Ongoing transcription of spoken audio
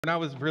When I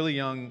was really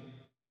young,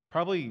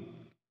 probably,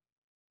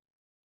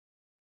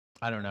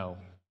 I don't know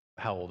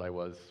how old I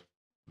was,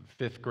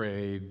 fifth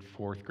grade,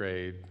 fourth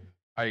grade,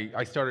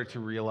 I started to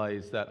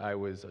realize that I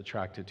was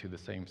attracted to the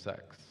same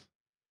sex,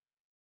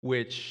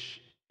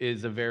 which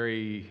is a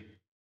very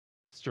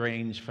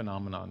strange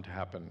phenomenon to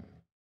happen.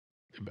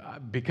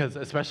 Because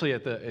especially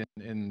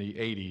in the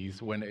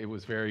 80s, when it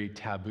was very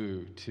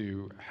taboo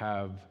to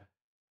have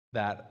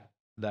that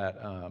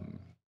that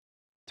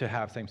to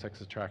have same-sex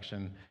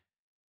attraction.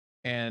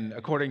 And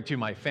according to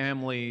my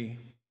family,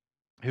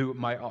 who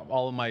my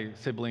all of my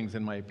siblings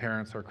and my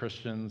parents are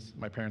Christians.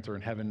 My parents are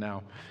in heaven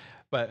now.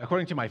 But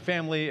according to my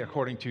family,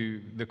 according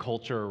to the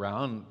culture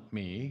around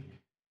me,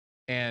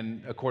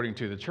 and according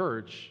to the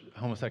church,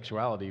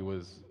 homosexuality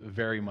was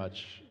very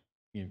much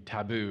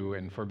taboo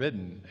and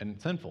forbidden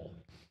and sinful.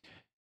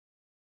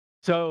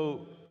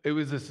 So it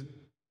was this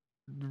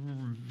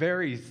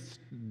very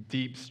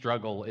deep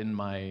struggle in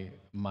my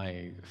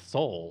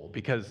soul,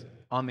 because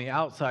on the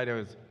outside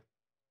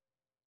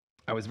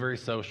I was very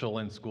social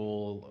in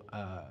school.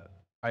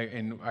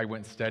 I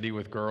went steady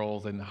with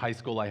girls. In high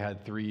school, I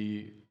had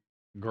three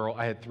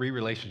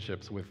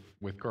relationships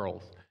with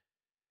girls.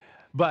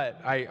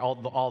 But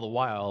all the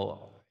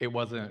while, it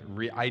wasn't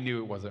real. I knew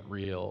it wasn't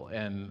real,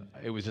 and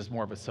it was just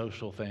more of a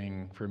social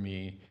thing for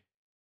me.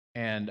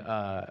 And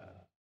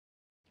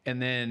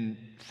then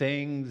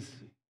things,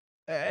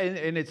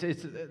 and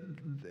it's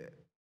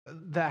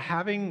that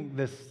having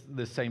this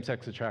same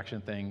sex attraction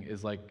thing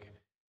is like,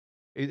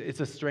 it's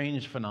a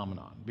strange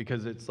phenomenon,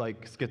 because it's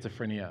like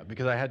schizophrenia,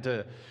 because I had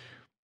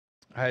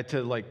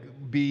to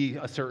like be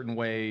a certain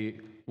way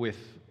with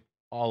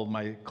all of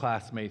my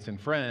classmates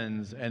and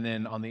friends, and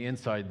then on the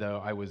inside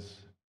though I was,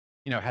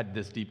 had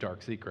this deep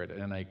dark secret,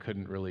 and I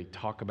couldn't really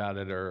talk about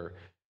it or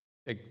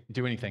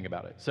do anything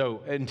about it.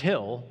 So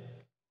until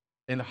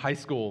in high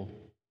school,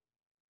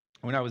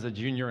 when I was a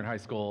junior in high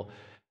school,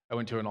 I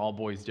went to an all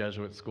boys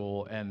Jesuit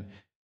school, and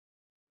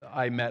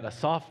I met a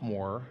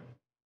sophomore,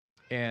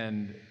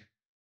 and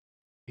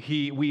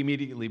we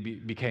immediately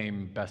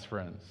became best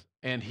friends.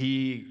 And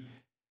we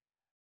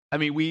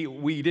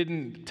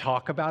didn't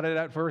talk about it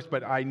at first,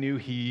 but I knew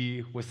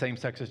he was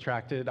same-sex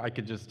attracted. I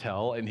could just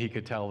tell, and he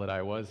could tell that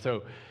I was.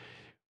 So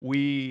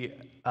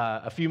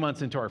a few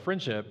months into our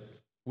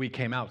friendship, we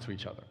came out to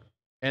each other.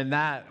 And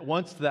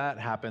once that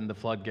happened, the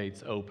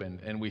floodgates opened,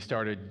 and we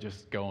started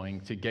just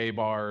going to gay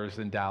bars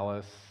in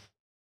Dallas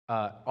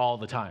all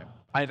the time.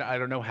 I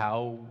don't know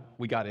how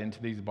we got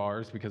into these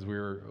bars, because we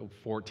were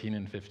 14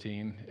 and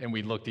 15, and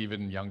we looked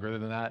even younger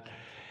than that.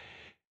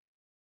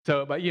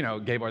 So, but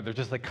gay bar, they're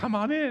just like, come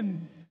on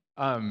in.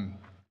 And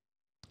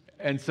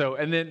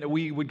then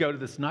we would go to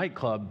this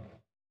nightclub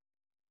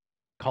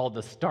called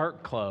the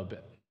Stark Club,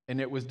 and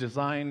it was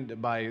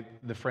designed by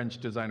the French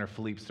designer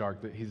Philippe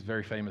Starck. He's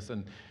very famous,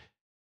 and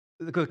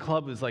the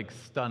club was like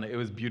stunning. It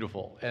was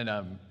beautiful. And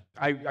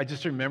I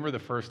just remember the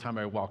first time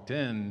I walked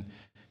in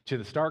to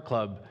the Stark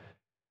Club,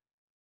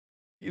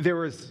 there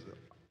was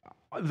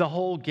the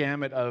whole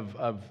gamut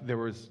of there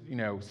was,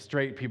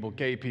 straight people,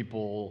 gay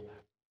people,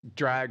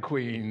 drag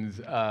queens,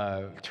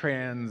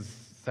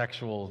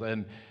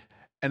 transsexuals.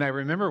 And I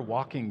remember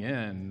walking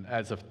in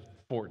as a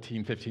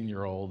 14,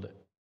 15-year-old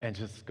and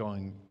just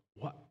going,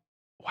 what?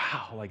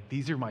 Wow, like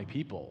these are my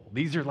people.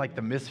 These are like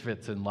the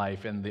misfits in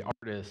life and the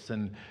artists.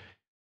 And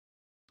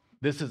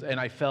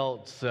I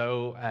felt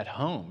so at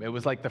home. It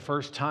was like the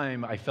first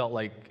time I felt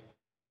like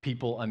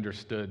people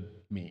understood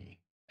me.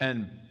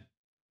 And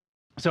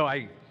so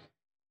I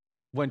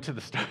went to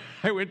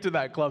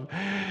that club.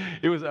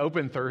 It was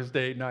open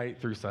Thursday night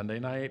through Sunday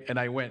night, and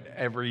I went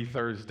every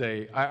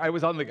Thursday.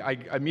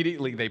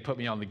 Immediately they put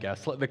me on the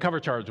guest list. The cover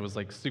charge was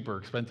like super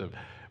expensive,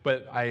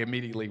 but I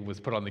immediately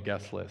was put on the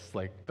guest list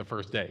like the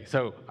first day.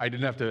 So I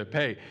didn't have to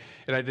pay,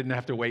 and I didn't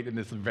have to wait in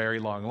this very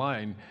long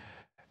line.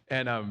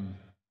 And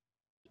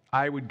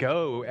I would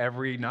go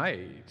every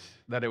night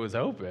that it was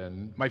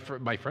open. My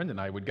friend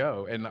and I would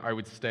go, and I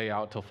would stay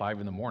out till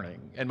 5 a.m.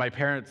 And my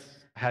parents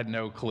had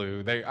no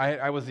clue.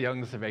 I was the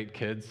youngest of 8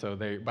 kids, so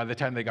by the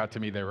time they got to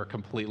me, they were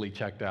completely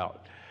checked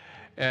out,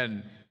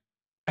 and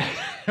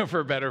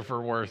for better,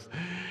 for worse.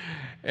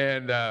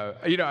 And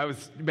I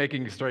was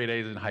making straight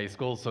A's in high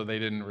school, so they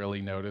didn't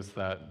really notice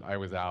that I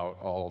was out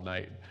all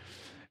night.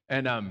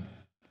 And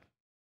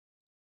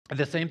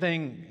the same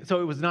thing. So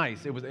it was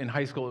nice. It was in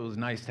high school. It was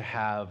nice to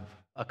have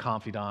a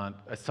confidant,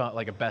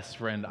 like a best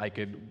friend I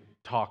could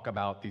talk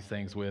about these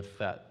things with,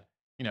 that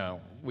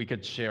we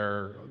could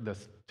share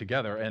this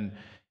together. And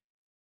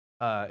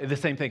the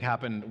same thing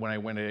happened when I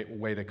went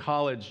away to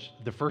college.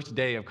 The first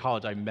day of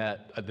college, I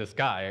met this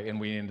guy, and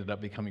we ended up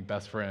becoming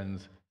best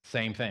friends.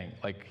 Same thing.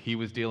 Like, he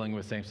was dealing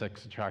with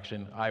same-sex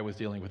attraction. I was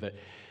dealing with it.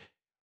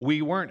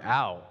 We weren't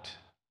out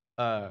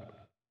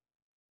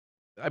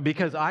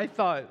because I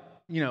thought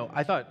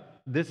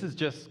this is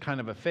just kind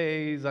of a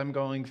phase I'm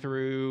going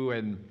through,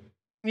 and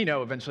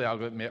eventually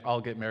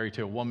I'll get married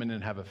to a woman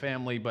and have a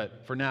family.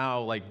 But for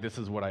now, like, this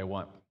is what I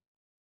want.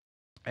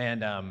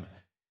 And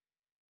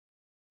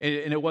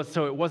it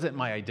wasn't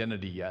my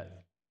identity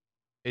yet.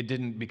 it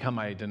didn't become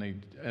my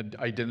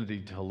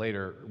identity till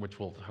later, which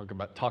we'll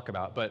talk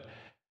about. But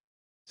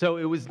so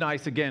it was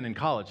nice again in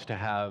college to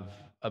have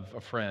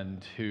a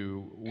friend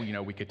who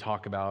we could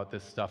talk about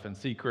this stuff in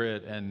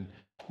secret, and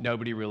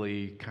nobody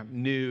really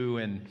knew.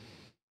 And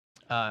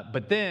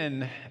but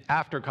then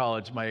after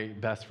college, my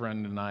best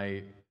friend and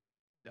I,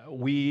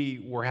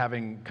 we were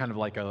having kind of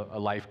like a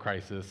life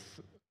crisis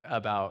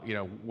about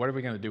what are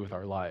we going to do with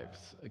our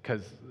lives,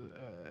 because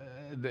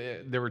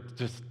there were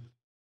just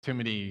too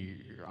many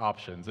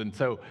options. And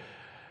so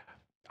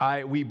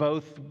we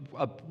both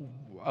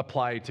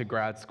applied to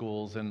grad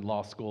schools and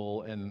law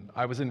school, and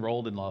I was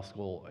enrolled in law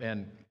school,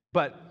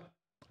 but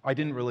I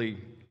didn't really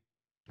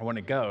want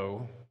to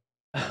go.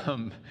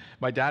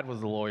 My dad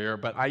was a lawyer,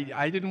 but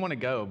I didn't want to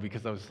go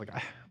because I was like,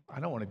 I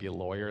don't want to be a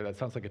lawyer. That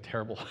sounds like a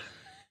terrible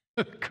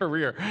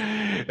career.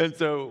 And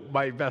so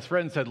my best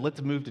friend said,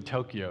 let's move to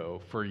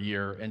Tokyo for a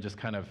year and just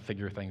kind of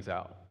figure things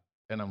out.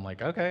 And I'm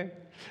like, okay.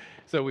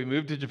 So we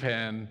moved to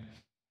Japan,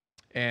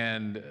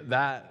 and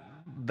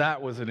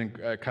that was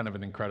kind of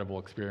an incredible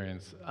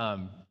experience.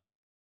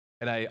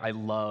 And I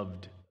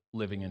loved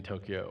living in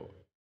Tokyo.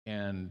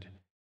 And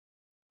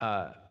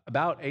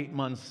about 8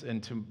 months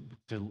into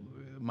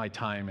my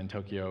time in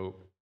Tokyo,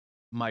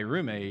 my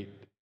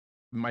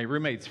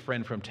roommate's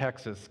friend from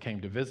Texas came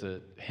to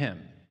visit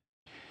him.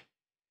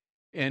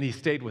 And he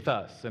stayed with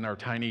us in our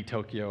tiny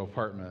Tokyo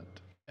apartment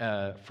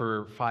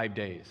for 5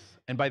 days.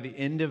 And by the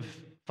end of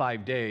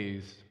 5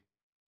 days,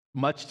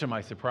 much to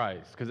my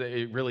surprise, because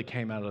it really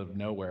came out of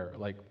nowhere,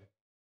 like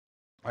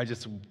I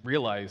just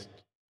realized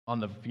on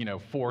the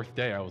fourth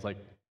day, I was like,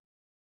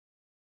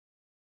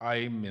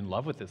 I'm in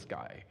love with this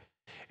guy.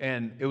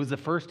 And it was the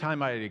first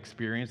time I had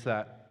experienced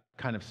that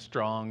kind of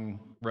strong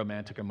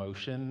romantic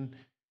emotion.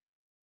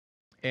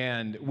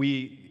 And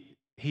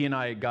he and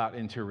I got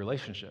into a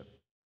relationship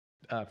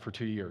for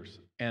 2 years.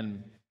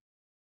 And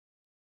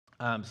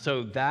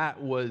so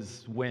that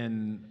was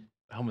when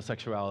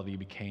homosexuality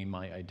became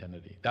my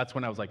identity. That's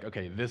when I was like,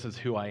 okay, this is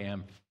who I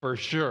am for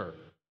sure.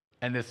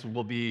 And this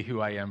will be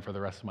who I am for the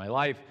rest of my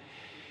life.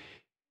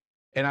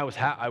 And I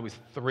was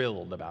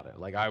thrilled about it.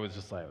 Like I was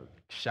just like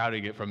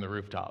shouting it from the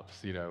rooftops,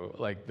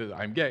 like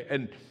I'm gay.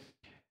 And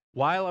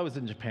while I was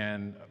in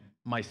Japan,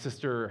 my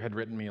sister had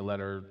written me a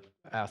letter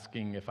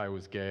asking if I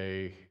was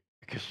gay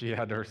because she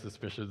had her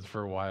suspicions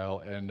for a while.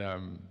 And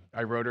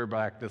I wrote her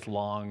back this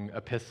long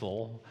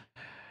epistle,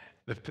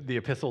 the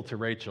epistle to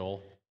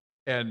Rachel.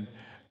 And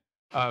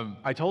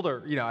I told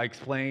her, I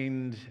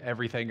explained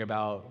everything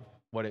about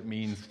what it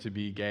means to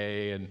be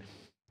gay and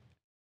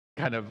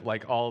kind of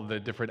like all the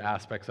different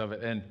aspects of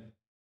it. And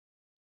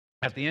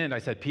at the end, I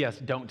said, P.S.,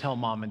 don't tell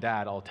mom and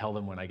dad, I'll tell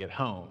them when I get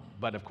home.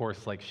 But of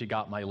course, like she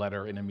got my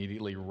letter and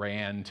immediately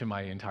ran to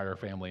my entire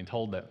family and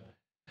told them.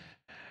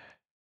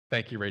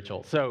 Thank you,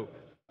 Rachel. So,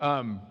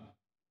 and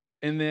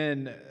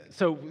then,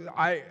 so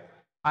I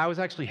was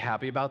actually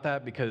happy about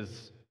that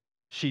because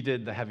she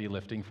did the heavy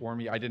lifting for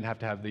me. I didn't have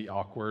to have the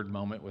awkward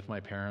moment with my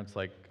parents,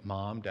 like,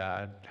 Mom,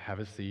 Dad, have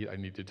a seat. I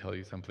need to tell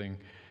you something.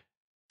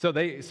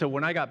 So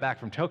when I got back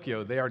from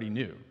Tokyo, they already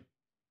knew.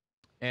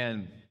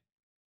 And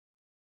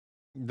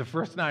the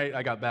first night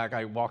I got back,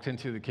 I walked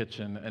into the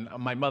kitchen, and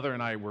my mother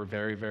and I were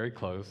very, very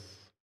close.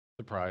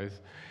 Surprise.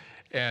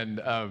 And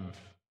I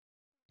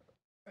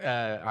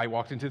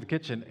walked into the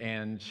kitchen,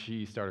 and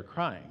she started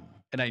crying.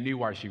 And I knew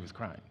why she was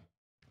crying.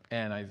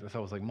 And so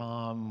I was like,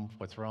 Mom,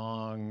 what's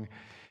wrong?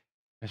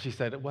 And she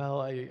said,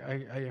 well, I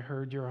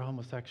heard you're a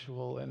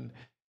homosexual. And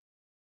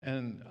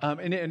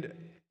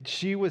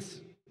she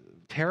was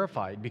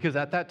terrified because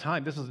at that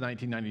time, this was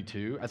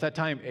 1992, at that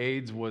time,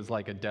 AIDS was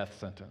like a death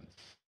sentence.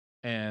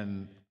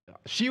 And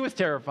she was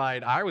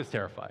terrified, I was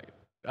terrified.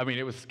 I mean,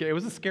 it was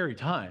a scary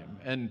time.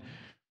 And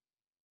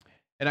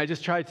I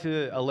just tried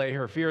to allay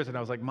her fears, and I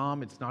was like,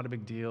 Mom, it's not a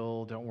big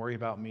deal. Don't worry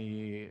about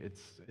me.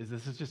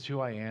 This is just who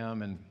I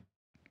am.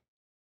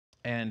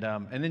 And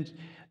then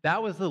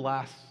that was the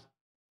last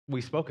we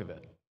spoke of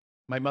it.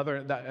 My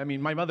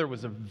mother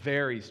was a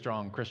very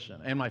strong Christian,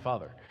 and my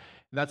father.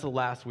 And that's the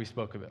last we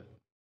spoke of it.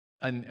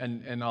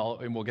 And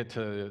we'll get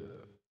to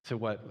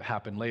what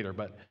happened later.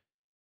 But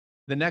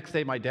the next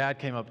day, my dad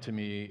came up to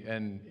me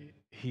and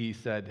he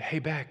said, "Hey,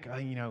 Beck,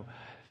 I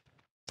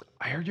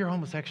heard you're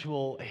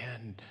homosexual."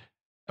 And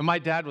my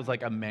dad was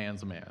like a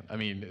man's man. I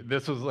mean,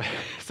 this was like,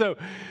 so.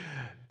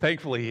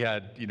 Thankfully, he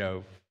had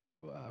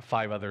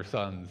 5 other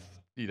sons,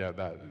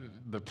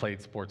 that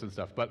played sports and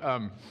stuff. But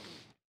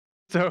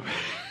so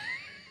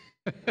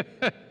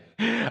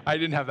I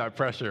didn't have that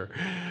pressure.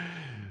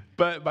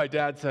 But my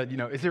dad said,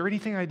 is there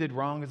anything I did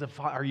wrong as a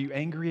father? Are you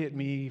angry at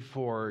me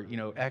for,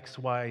 X,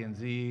 Y, and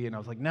Z? And I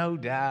was like, no,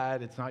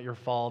 Dad, it's not your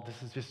fault.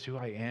 This is just who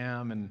I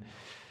am. And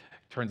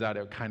it turns out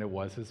it kind of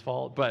was his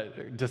fault,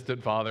 but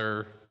distant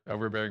father,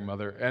 overbearing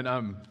mother.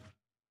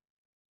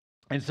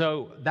 And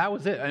so that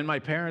was it. And my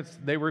parents,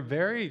 they were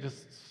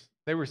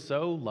they were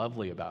so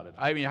lovely about it.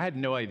 I mean, I had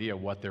no idea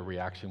what their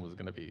reaction was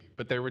going to be,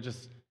 but they were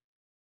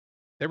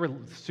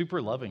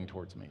super loving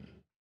towards me.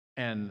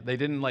 And they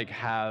didn't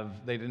have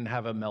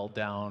a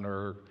meltdown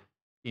or,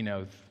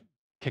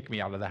 kick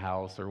me out of the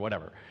house or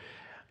whatever.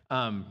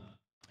 Um,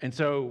 and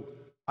so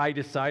I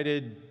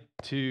decided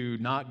to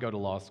not go to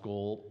law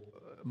school,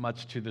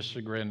 much to the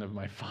chagrin of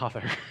my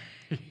father.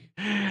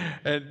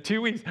 And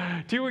 2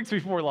 weeks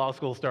before law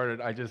school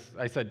started,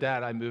 I said,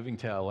 Dad, I'm moving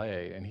to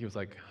LA. And he was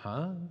like,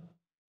 huh?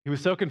 He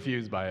was so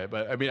confused by it.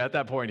 But I mean, at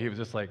that point, he was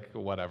just like,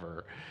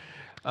 whatever.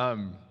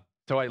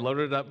 So I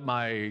loaded up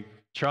my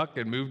truck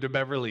and moved to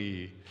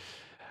Beverly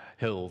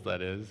Hills,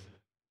 that is.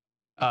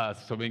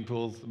 Swimming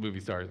pools, movie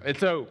stars. And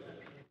so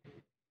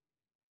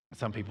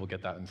some people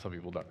get that and some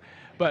people don't.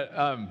 But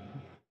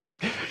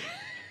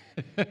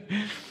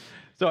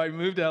so I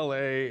moved to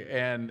LA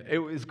and it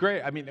was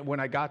great. I mean, when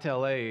I got to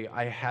LA,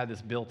 I had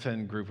this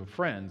built-in group of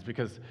friends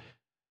because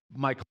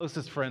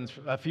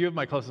a few of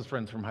my closest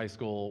friends from high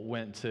school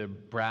went to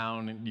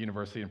Brown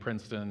University in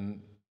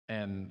Princeton,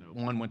 and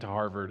one went to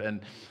Harvard.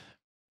 And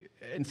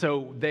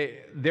so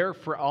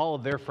for all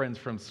of their friends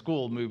from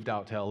school moved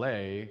out to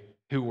LA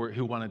who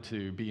wanted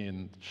to be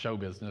in show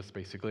business,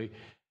 basically.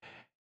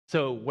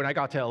 So when I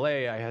got to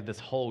LA, I had this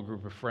whole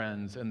group of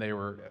friends, and they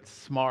were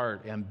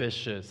smart,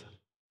 ambitious,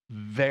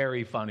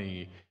 very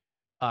funny.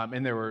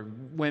 And there were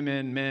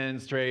women, men,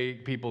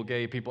 straight people,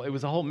 gay people. It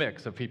was a whole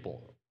mix of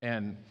people.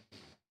 And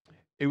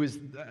it was,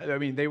 I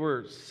mean, they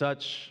were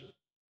such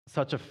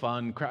a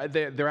fun crowd.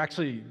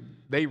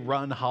 They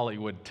run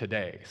Hollywood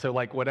today. So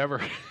like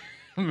whatever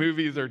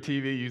movies or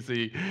TV you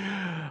see,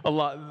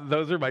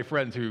 those are my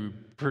friends who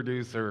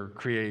produce or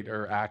create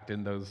or act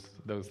in those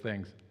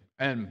things.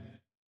 And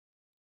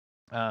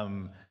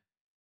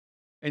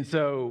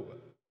so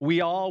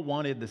we all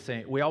wanted the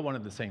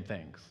same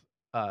things.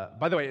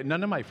 By the way,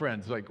 none of my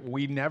friends, like,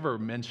 we never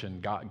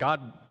mentioned God.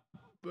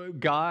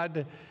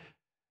 God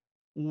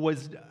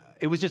was,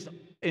 it was just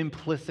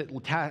implicit,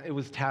 it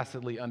was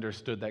tacitly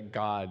understood that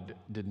God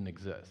didn't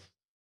exist.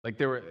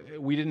 Like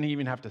we didn't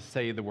even have to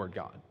say the word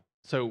God.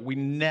 So we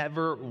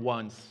never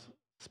once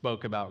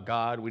spoke about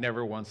God. We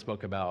never once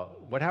spoke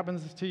about what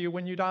happens to you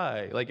when you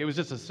die. Like, it was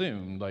just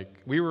assumed. Like,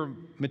 we were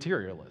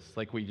materialists.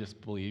 Like, we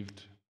just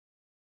believed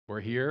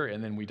we're here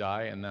and then we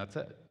die and that's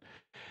it.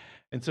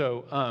 And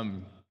so,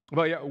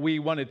 we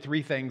wanted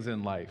three things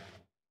in life: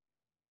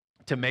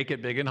 to make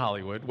it big in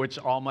Hollywood, which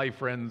all my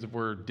friends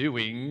were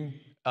doing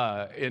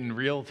in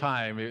real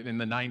time. In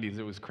the 90s,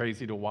 it was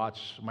crazy to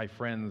watch my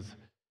friends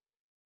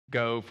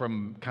go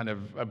from kind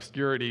of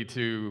obscurity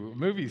to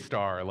movie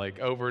star, like,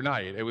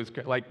 overnight. It was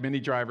like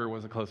Minnie Driver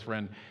was a close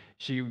friend.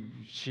 She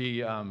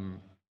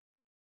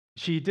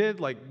did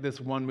like this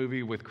one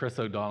movie with Chris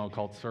O'Donnell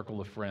called Circle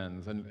of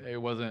Friends, and it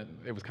was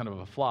kind of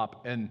a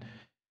flop. And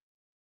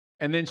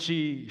then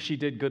she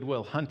did Good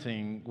Will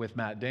Hunting with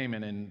Matt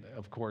Damon, and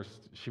of course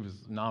she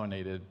was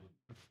nominated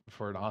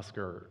for an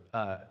Oscar.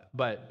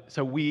 But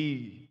so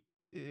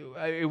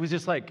it was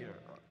just like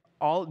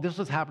this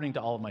was happening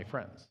to all of my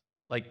friends.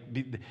 Like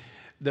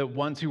the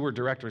ones who were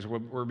directors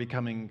were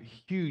becoming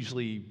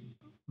hugely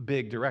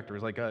big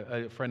directors. Like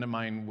a friend of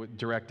mine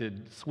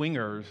directed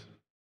Swingers,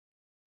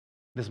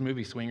 this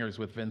movie Swingers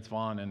with Vince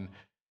Vaughn,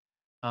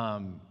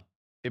 and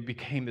it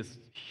became this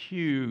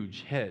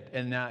huge hit.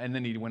 And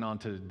then he went on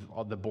to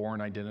all the Bourne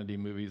Identity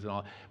movies and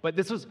all. But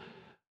this was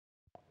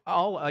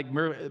all like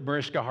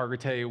Mariska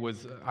Hargitay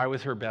I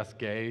was her best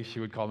gay.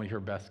 She would call me her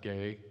best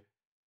gay.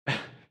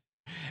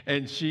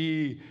 And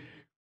she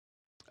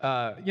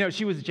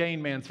was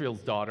Jane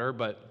Mansfield's daughter,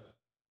 but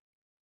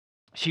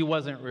she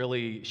wasn't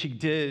really. She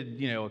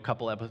did, a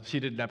couple episodes.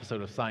 She did an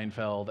episode of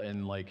Seinfeld,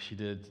 and like she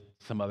did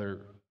some other,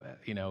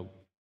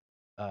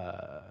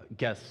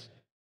 guest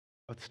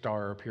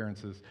star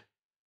appearances,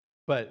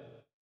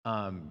 but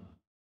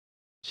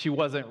she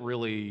wasn't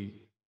really,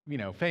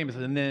 famous.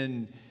 And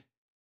then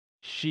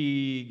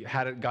she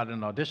got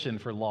an audition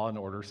for Law and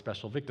Order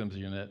Special Victims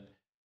Unit.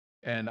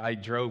 And I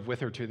drove with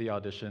her to the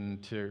audition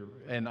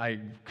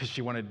because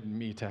she wanted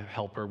me to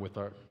help her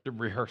to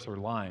rehearse her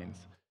lines.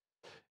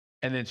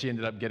 And then she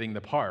ended up getting the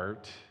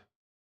part,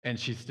 and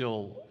she's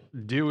still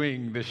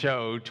doing the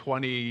show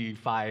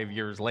 23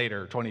 years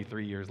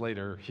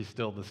later. She's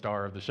still the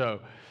star of the show.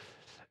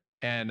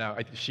 And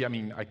I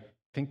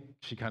think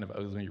she kind of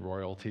owes me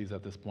royalties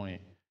at this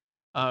point.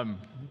 But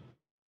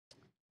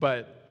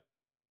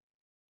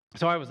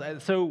so I was,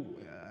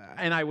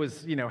 and I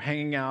was,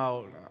 hanging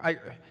out.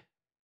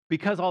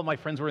 Because all my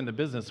friends were in the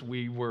business,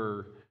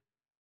 and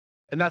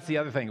that's the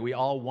other thing,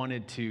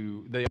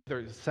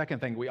 the second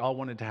thing, we all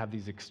wanted to have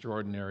these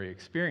extraordinary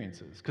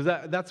experiences. Because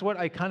that's what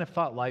I kind of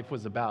thought life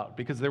was about,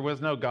 because there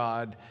was no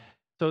God.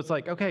 So it's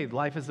like, okay,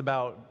 life is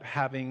about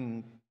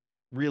having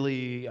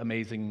really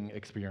amazing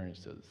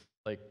experiences.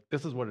 Like,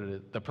 this is what it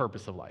is, the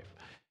purpose of life.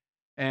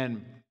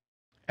 And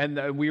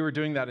we were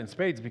doing that in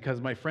spades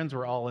because my friends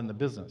were all in the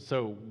business.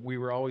 So we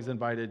were always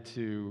invited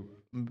to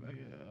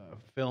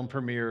film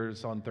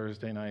premieres on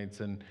Thursday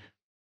nights, and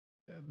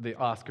the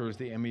Oscars,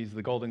 the Emmys,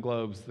 the Golden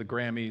Globes, the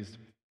Grammys.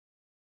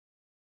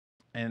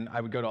 And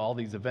I would go to all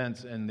these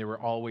events, and there were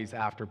always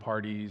after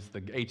parties, the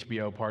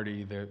HBO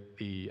party, the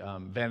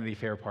Vanity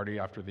Fair party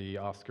after the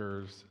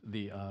Oscars,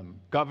 the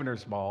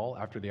Governor's Ball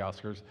after the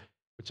Oscars,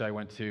 which I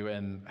went to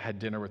and had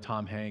dinner with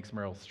Tom Hanks,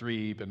 Meryl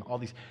Streep, and all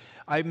these.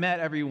 I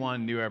met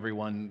everyone, knew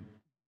everyone,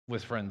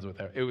 was friends with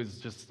her. It was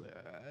just,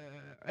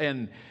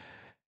 and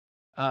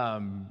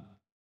um,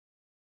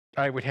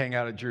 I would hang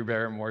out at Drew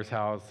Barrymore's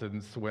house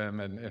and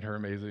swim in her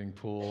amazing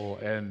pool,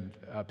 and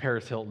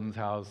Paris Hilton's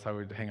house. I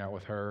would hang out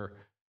with her.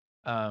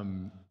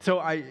 And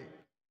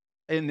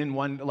then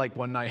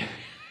one night,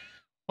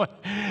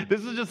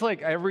 this is just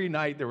like every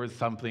night there was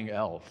something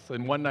else.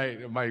 And one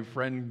night my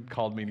friend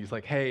called me and he's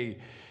like, "Hey,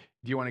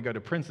 do you want to go to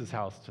Prince's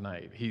house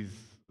tonight? He's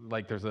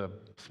like, there's a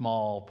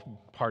small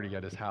party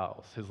at his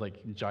house. His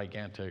like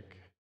gigantic,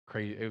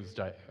 crazy. It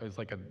was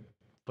like a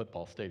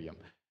football stadium."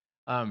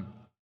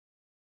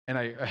 And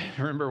I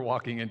remember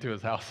walking into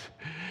his house,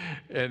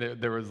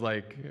 and there was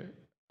like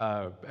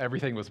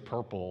everything was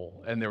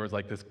purple, and there was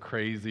like this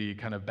crazy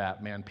kind of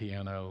Batman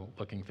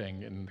piano-looking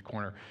thing in the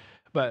corner.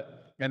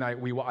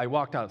 I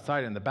walked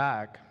outside in the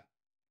back,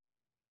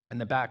 and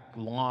the back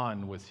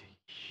lawn was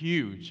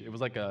huge. It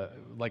was like a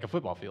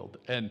football field,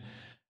 and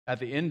at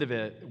the end of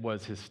it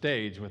was his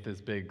stage with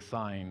this big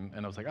sign,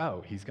 and I was like,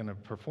 oh, he's going to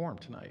perform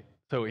tonight.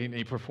 So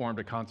he performed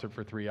a concert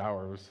for 3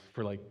 hours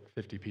for like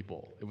 50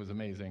 people. It was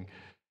amazing.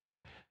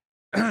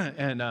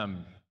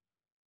 And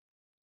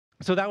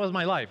so that was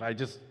my life. I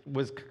just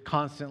was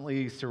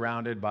constantly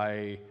surrounded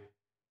by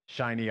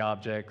shiny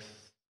objects,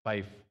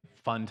 by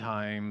fun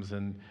times,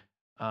 and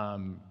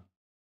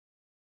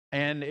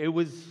it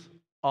was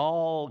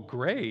all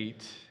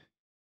great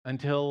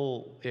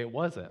until it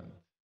wasn't.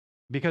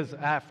 Because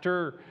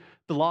after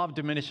the law of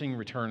diminishing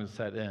returns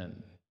set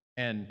in,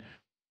 and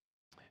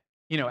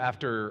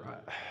after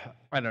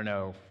I don't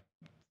know,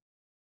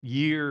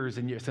 years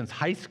and years since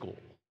high school,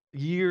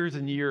 years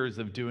and years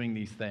of doing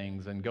these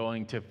things and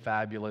going to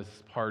fabulous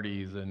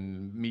parties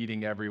and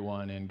meeting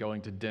everyone and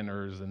going to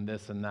dinners and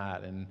this and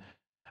that and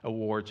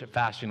awards,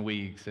 fashion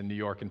weeks in New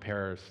York and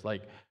Paris,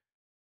 like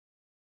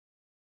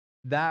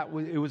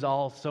it was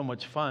all so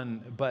much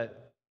fun,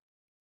 but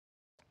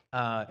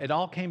it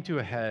all came to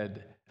a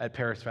head at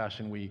Paris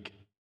Fashion Week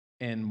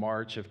in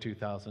March of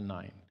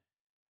 2009.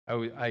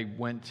 I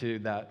went to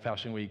that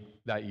Fashion Week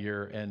that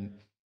year, and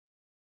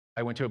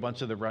I went to a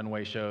bunch of the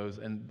runway shows,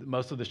 and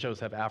most of the shows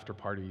have after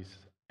parties.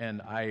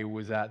 And I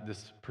was at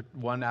this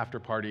one after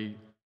party.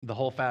 The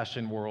whole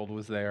fashion world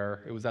was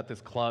there. It was at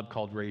this club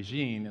called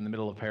Regine in the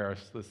middle of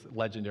Paris, this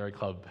legendary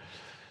club.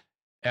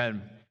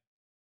 And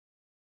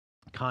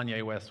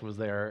Kanye West was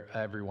there.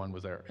 Everyone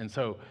was there. And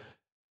so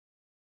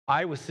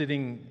I was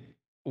sitting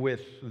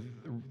with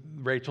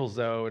Rachel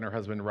Zoe and her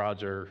husband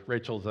Roger.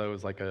 Rachel Zoe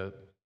is like a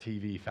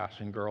TV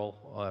fashion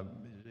girl.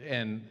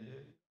 And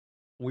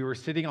we were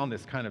sitting on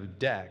this kind of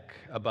deck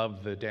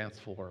above the dance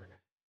floor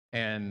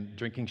and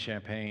drinking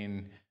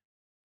champagne.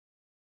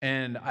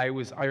 And I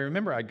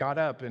remember I got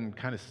up and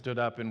kind of stood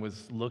up and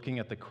was looking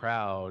at the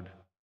crowd,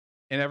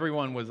 and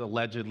everyone was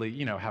allegedly,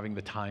 having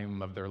the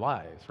time of their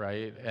lives,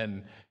 right?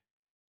 And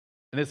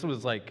this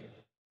was like,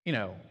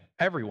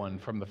 everyone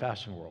from the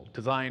fashion world,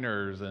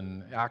 designers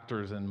and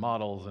actors and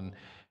models,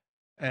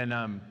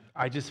 and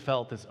I just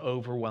felt this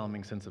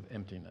overwhelming sense of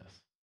emptiness.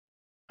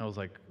 I was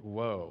like,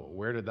 whoa,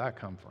 where did that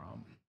come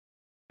from?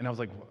 And I was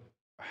like,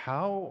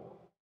 how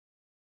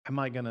am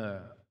I going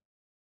to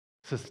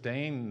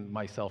sustain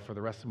myself for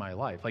the rest of my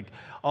life? Like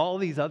all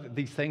these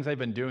things I've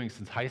been doing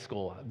since high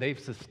school, they've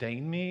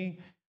sustained me,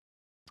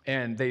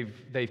 and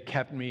they've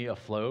kept me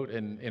afloat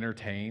and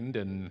entertained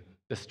and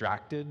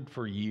distracted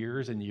for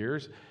years and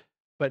years.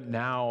 But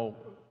now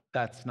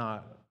that's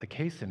not the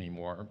case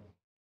anymore.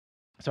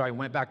 So I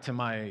went back to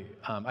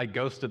I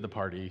ghosted the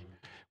party,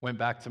 went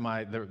back to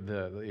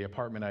the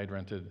apartment I had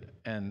rented,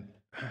 and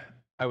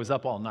I was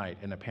up all night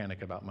in a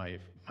panic about my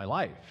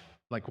life.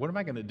 Like, what am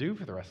I going to do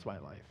for the rest of my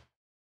life?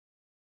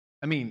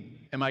 I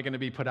mean, am I going to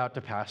be put out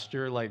to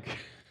pasture like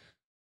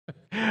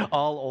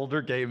all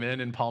older gay men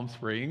in Palm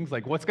Springs?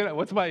 Like, what's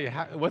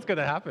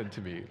gonna happen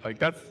to me? Like,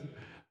 that's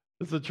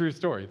a true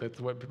story. That's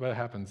what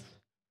happens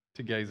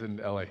to gays in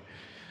LA.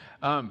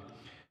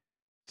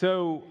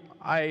 So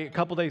a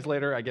couple days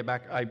later,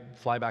 I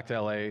fly back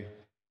to LA.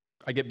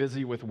 I get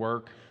busy with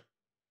work.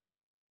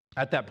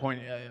 At that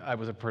point, I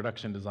was a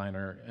production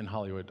designer in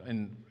Hollywood,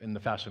 in the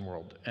fashion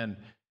world. And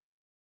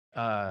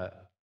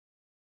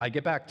I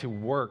get back to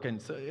work,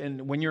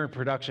 and when you're in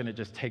production, it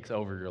just takes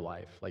over your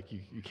life. Like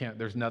you can't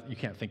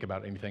think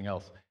about anything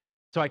else.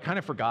 So I kind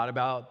of forgot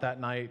about that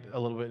night a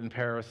little bit in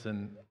Paris,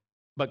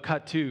 but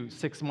cut to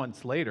 6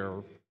 months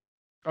later,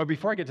 or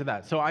before I get to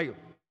that. So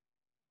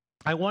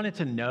I wanted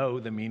to know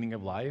the meaning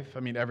of life. I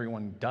mean,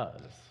 everyone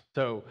does.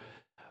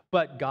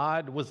 But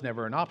God was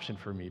never an option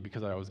for me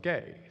because I was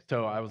gay.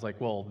 So I was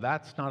like, well,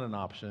 that's not an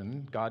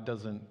option. God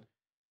doesn't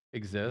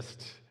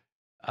exist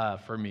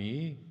for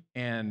me.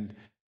 And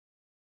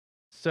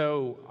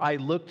so I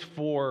looked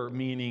for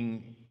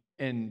meaning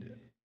in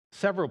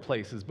several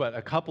places, but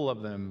a couple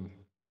of them.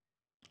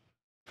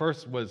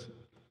 First was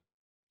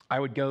I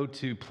would go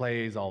to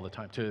plays all the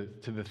time, to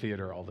the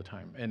theater all the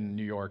time in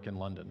New York and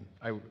London.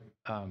 I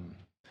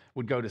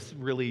would go to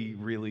really,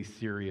 really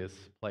serious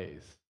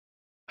plays.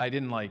 I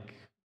didn't like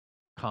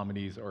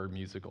comedies or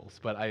musicals,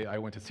 but I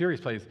went to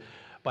serious plays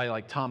by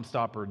like Tom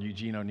Stoppard,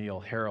 Eugene O'Neill,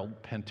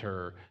 Harold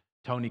Pinter,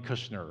 Tony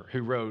Kushner,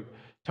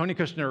 Tony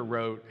Kushner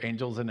wrote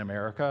Angels in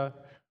America,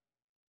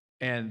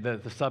 and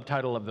the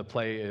subtitle of the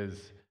play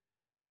is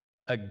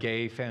A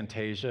Gay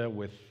Fantasia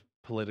with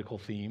Political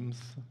Themes.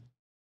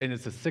 And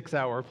it's a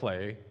 6-hour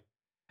play.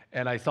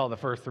 And I saw the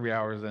first 3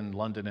 hours in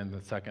London and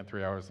the second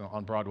 3 hours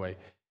on Broadway.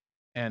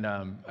 And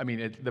I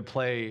mean, the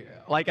play,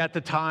 like at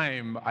the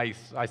time I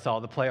saw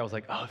the play, I was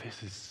like, oh,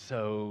 this is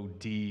so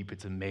deep,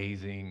 it's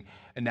amazing.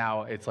 And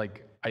now it's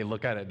like, I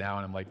look at it now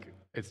and I'm like,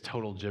 it's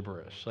total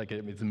gibberish, like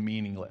it's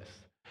meaningless.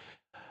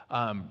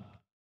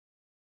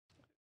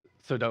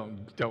 So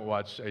don't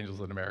watch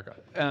Angels in America.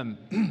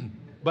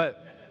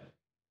 But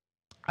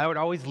I would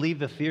always leave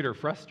the theater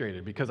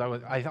frustrated because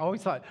I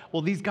always thought,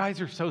 well, these guys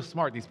are so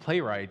smart, these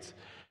playwrights.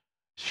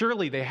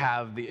 Surely they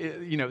have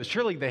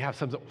surely they have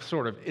some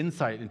sort of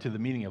insight into the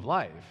meaning of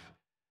life,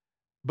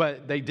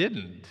 but they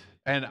didn't.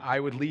 And I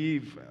would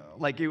leave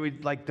like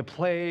the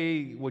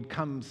play would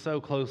come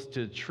so close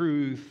to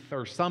truth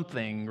or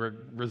something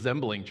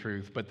resembling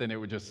truth, but then it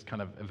would just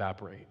kind of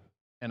evaporate,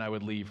 and I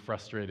would leave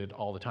frustrated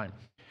all the time.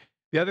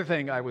 The other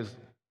thing art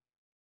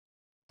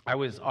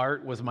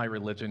was my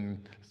religion,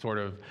 sort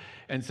of,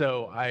 and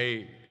so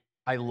I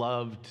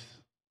loved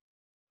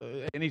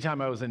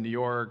anytime I was in New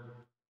York,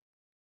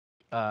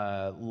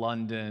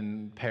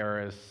 London,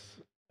 Paris.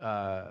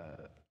 I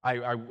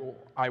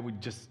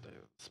would just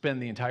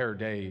spend the entire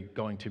day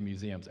going to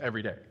museums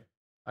every day.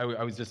 I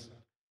was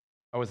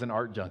an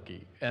art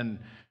junkie, and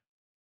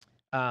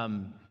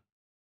one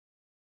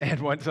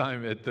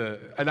time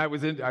I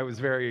was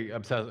very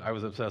obsessed. I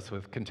was obsessed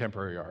with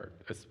contemporary art,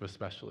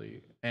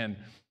 especially, and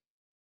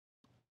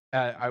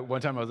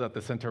one time I was at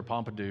the Centre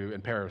Pompidou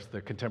in Paris,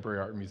 the contemporary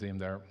art museum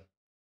there,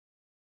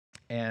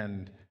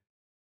 and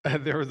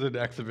there was an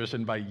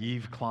exhibition by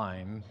Yves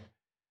Klein,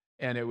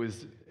 and it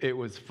was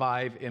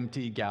 5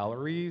 empty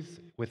galleries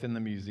within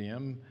the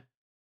museum,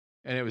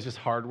 and it was just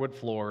hardwood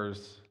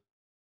floors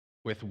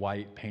with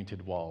white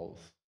painted walls.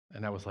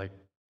 And I was like,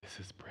 this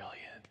is brilliant.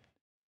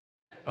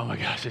 Oh my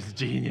gosh, it's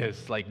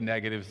genius, like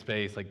negative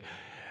space. Like,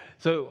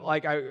 so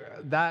like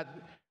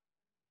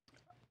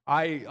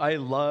I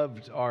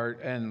loved art,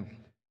 and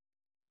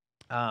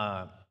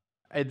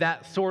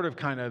that sort of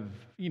kind of,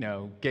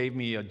 gave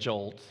me a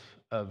jolt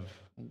of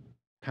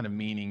kind of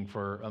meaning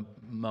for a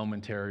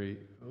momentary,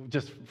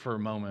 just for a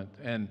moment.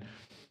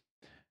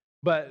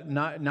 But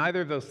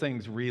neither of those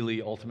things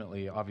really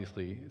ultimately,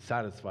 obviously,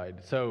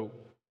 satisfied. So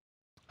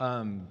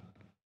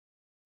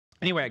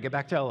anyway, I get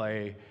back to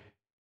LA.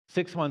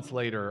 6 months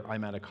later,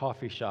 I'm at a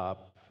coffee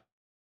shop.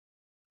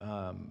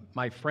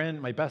 My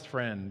best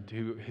friend,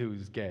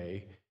 who's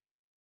gay,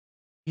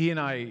 he and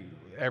I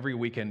every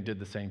weekend did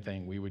the same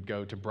thing. We would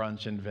go to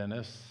brunch in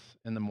Venice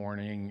in the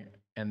morning,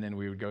 and then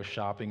we would go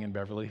shopping in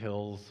Beverly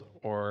Hills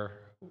or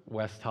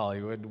West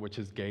Hollywood, which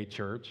is gay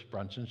church,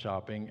 brunch and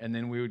shopping, and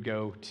then we would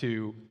go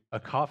to a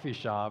coffee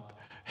shop.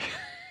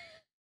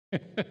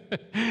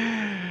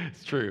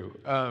 It's true.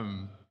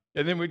 And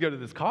then we'd go to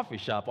this coffee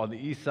shop on the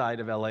east side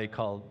of LA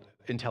called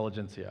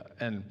Intelligentsia,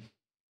 and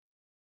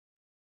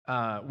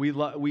we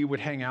would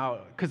hang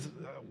out because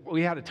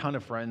we had a ton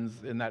of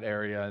friends in that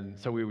area, and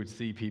so we would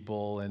see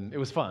people, and it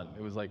was fun.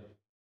 It was like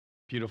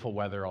beautiful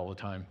weather all the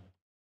time.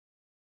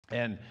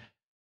 And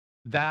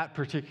that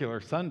particular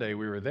Sunday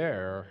we were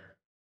there,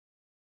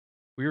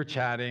 we were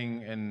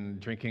chatting and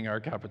drinking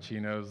our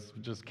cappuccinos,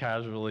 just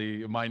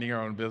casually minding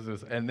our own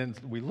business, and then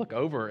we look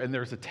over, and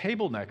there's a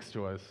table next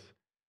to us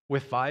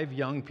with 5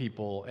 young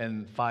people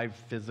and 5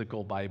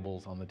 physical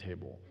Bibles on the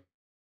table.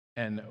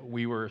 And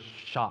we were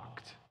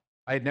shocked.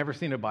 I had never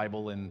seen a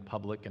Bible in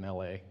public in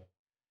LA.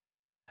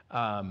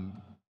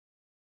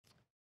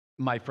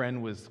 My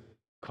friend was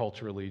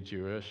culturally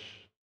Jewish,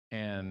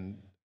 and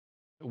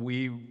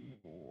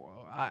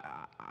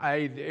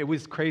it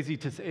was crazy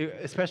to see,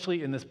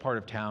 especially in this part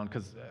of town,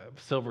 because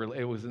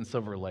it was in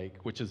Silver Lake,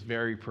 which is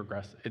very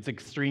progressive. It's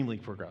extremely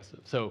progressive.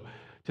 So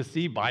to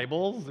see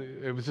Bibles,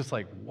 it was just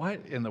like,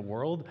 what in the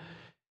world?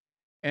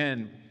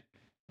 And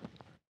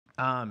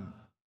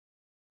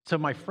so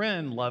my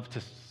friend loved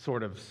to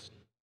sort of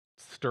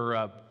stir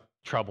up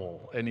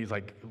trouble, and he's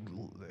like,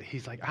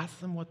 ask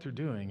them what they're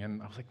doing.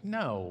 And I was like,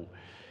 no.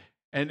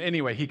 And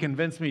anyway, he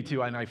convinced me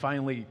to, and I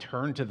finally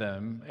turned to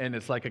them, and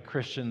it's like a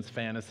Christian's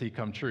fantasy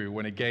come true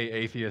when a gay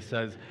atheist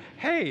says,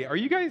 hey, are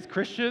you guys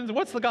Christians?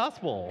 What's the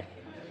gospel?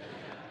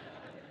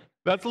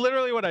 That's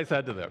literally what I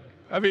said to them.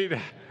 I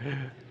mean,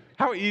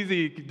 how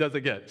easy does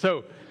it get?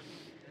 So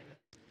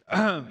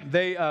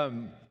they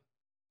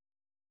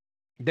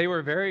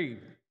were very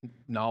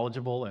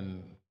knowledgeable,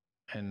 and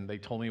they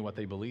told me what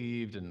they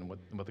believed and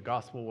what the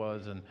gospel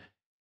was,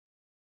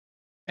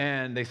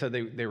 and they said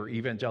they were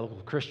evangelical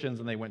Christians,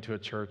 and they went to a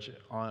church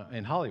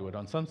in Hollywood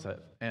on Sunset.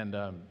 And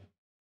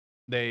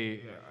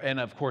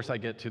of course I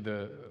get to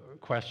the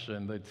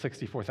question, the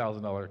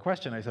 $64,000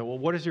 question. I said, well,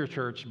 what does your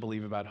church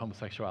believe about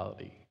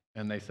homosexuality?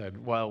 And they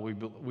said, well,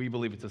 we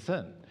believe it's a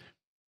sin.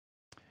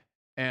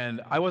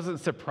 And I wasn't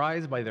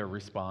surprised by their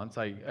response.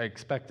 I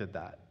expected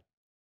that.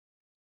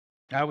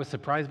 I was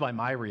surprised by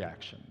my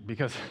reaction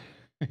because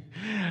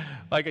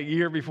like a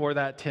year before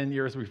that, 10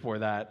 years before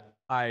that,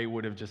 I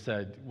would have just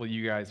said, well,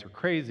 you guys are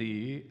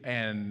crazy,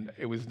 and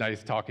it was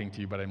nice talking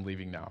to you, but I'm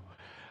leaving now.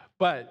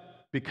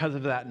 But because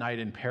of that night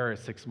in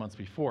Paris 6 months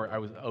before, I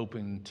was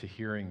open to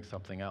hearing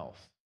something else.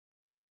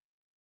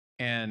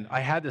 And I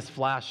had this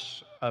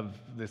flash of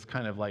this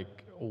kind of like,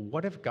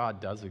 what if God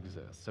does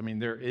exist? I mean,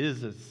 there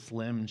is a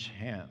slim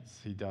chance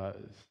he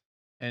does.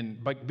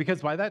 And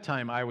because by that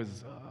time I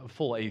was a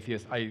full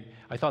atheist, I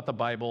thought the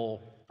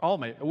Bible, all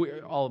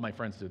of my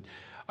friends did.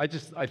 I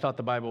thought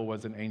the Bible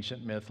was an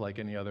ancient myth like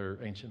any other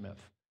ancient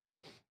myth.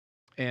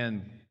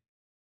 And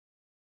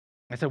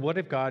I said, what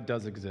if God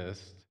does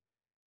exist?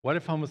 What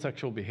if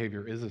homosexual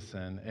behavior is a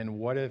sin? And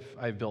what if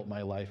I've built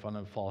my life on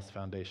a false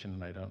foundation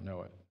and I don't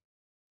know it?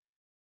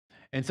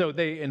 And so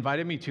they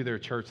invited me to their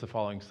church the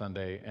following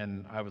Sunday,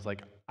 and I was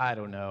like, I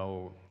don't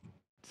know.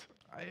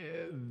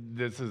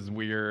 This is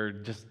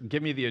weird. Just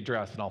give me the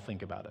address and I'll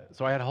think about it.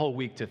 So I had a whole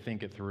week to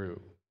think it through.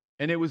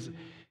 And it was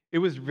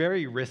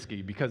very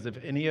risky because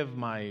if any of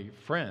my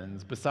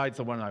friends, besides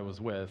the one I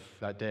was with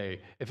that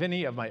day, if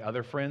any of my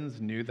other friends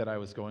knew that I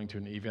was going to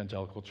an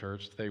evangelical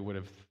church, they would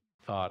have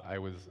thought I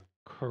was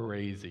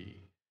crazy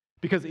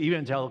because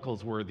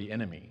evangelicals were the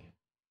enemy.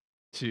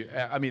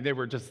 They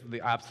were just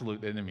the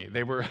absolute enemy.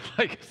 They were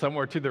like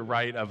somewhere to the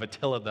right of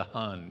Attila the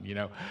Hun, you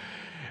know?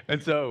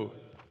 And so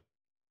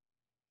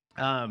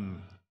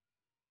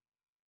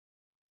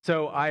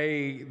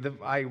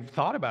I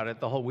thought about it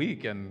the whole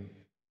week, and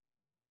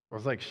I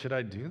was like, should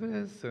I do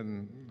this?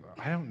 And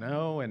I don't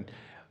know.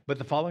 But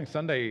the following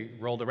Sunday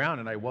rolled around,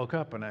 and I woke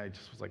up, and I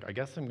just was like, I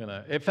guess I'm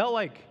gonna. It felt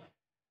like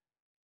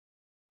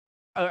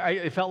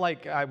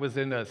I was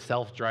in a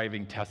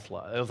self-driving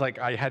Tesla. It was like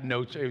I had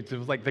no. It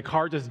was like the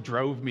car just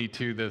drove me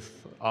to this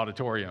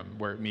auditorium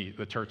where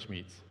the church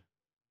meets,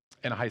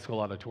 in a high school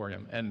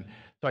auditorium. And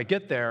so I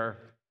get there,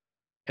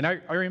 and I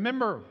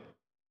remember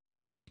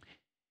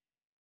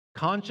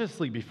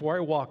consciously, before I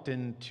walked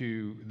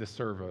into the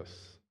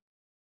service,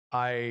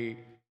 in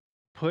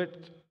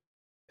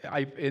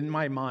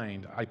my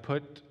mind, I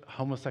put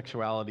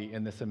homosexuality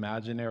in this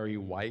imaginary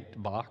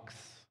white box,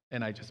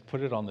 and I just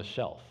put it on the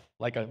shelf,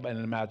 like an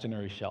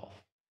imaginary shelf.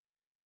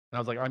 And I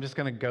was like, I'm just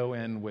going to go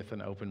in with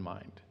an open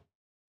mind.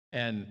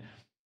 And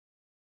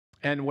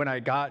when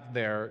I got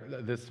there,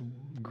 this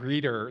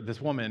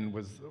woman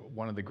was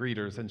one of the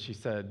greeters, and she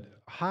said,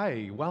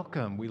 "Hi,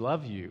 welcome, we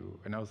love you."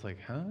 And I was like,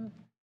 huh?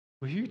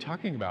 What are you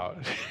talking about?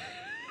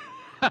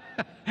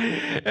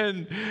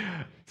 And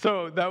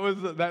so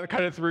that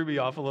kind of threw me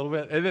off a little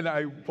bit. And then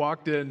I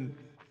walked in,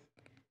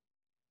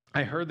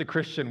 I heard the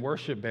Christian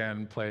worship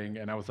band playing,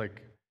 and I was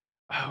like,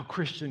 oh,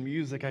 Christian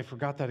music, I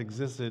forgot that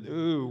existed.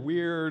 Ooh,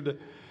 weird. And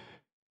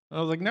I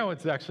was like, no,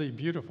 it's actually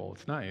beautiful.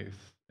 It's nice.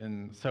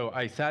 And so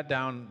I sat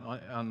down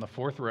on the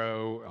fourth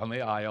row on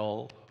the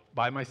aisle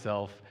by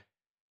myself,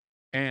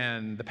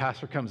 and the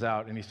pastor comes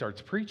out and he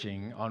starts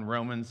preaching on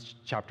Romans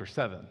chapter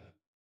 7.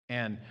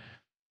 And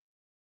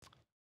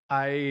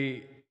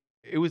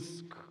it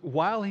was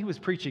while he was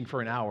preaching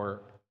for an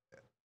hour,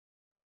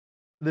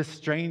 this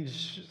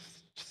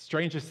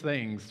strangest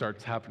thing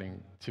starts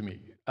happening to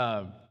me.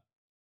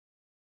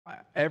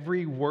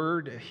 Every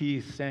word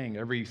he's saying,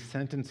 every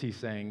sentence he's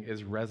saying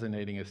is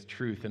resonating as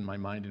truth in my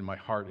mind and my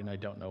heart, and I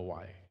don't know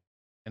why.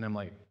 And I'm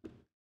like,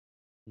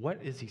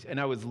 what is he? And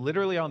I was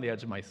literally on the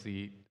edge of my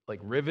seat, like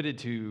riveted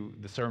to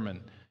the sermon.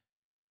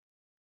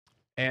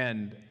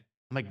 And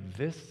I'm like,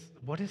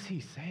 what is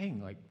he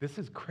saying? Like, this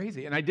is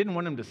crazy. And I didn't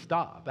want him to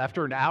stop.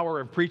 After an hour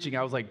of preaching,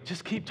 I was like,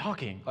 just keep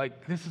talking.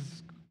 Like, this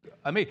is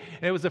amazing.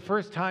 And it was the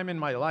first time in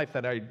my life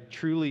that I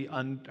truly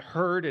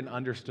heard and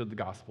understood the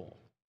gospel.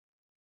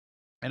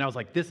 And I was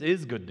like, this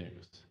is good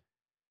news.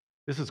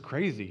 This is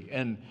crazy.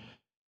 And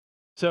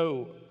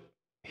so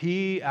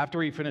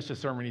after he finished the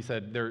sermon, he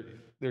said,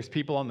 there's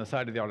people on the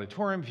side of the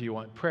auditorium if you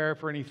want prayer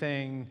for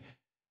anything.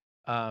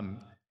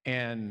 And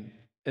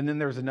then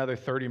there's another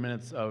 30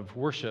 minutes of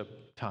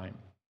worship time,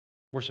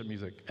 worship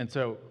music. And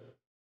so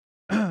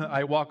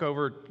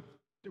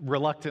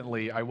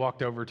reluctantly, I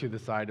walked over to the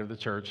side of the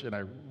church, and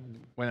I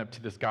went up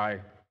to this guy,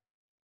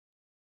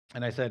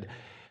 and I said,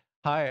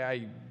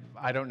 hi,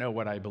 I don't know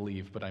what I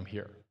believe, but I'm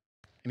here.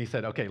 And he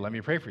said, okay, let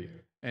me pray for you.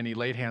 And he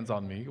laid hands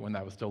on me when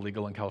that was still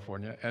legal in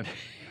California, and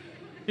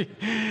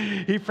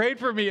he prayed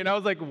for me, and I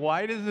was like,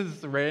 why does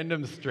this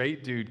random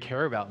straight dude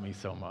care about me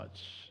so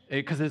much?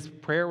 Because his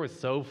prayer was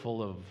so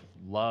full of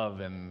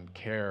love and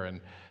care,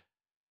 and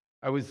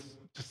I was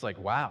just like,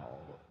 wow.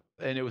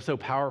 And it was so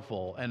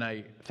powerful, and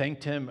I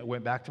thanked him,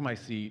 went back to my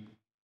seat,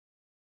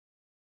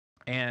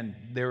 and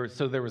there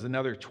was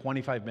another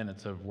 25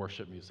 minutes of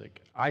worship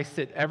music.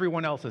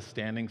 Everyone else is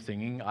standing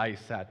singing. I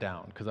sat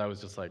down because I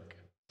was just like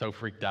so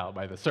freaked out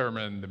by the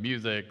sermon, the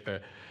music,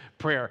 the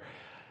prayer.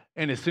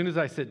 And as soon as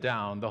I sit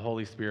down, the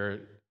Holy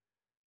Spirit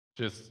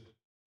just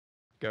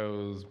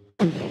goes,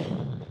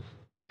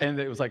 and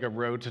it was like a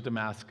road to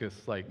Damascus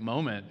like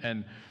moment.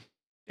 And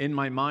in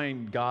my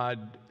mind,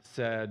 God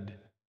said,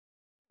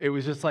 it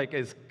was just like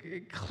as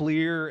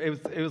clear,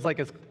 it was like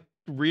as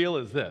real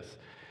as this.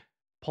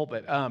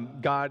 pulpit.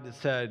 God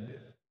said,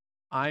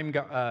 I'm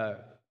God.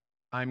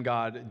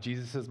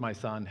 Jesus is my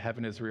son.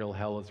 Heaven is real.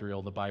 Hell is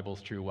real. The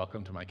Bible's true.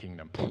 Welcome to my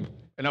kingdom.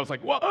 And I was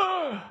like,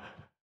 whoa!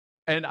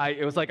 And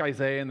it was like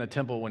Isaiah in the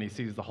temple when he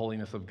sees the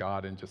holiness of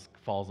God and just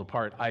falls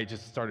apart. I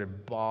just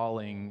started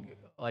bawling.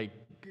 Like,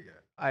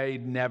 I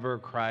never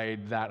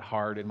cried that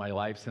hard in my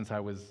life since I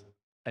was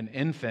an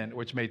infant,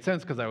 which made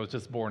sense because I was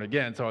just born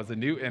again. So I was a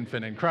new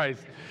infant in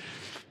Christ.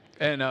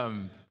 And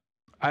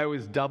I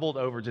was doubled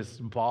over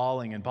just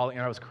bawling and bawling.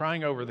 And I was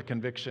crying over the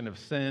conviction of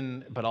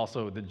sin, but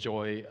also the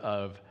joy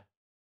of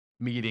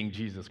meeting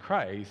Jesus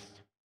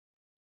Christ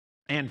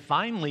and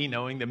finally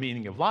knowing the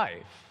meaning of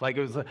life. Like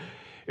it was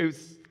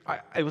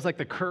like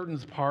the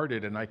curtains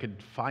parted and I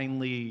could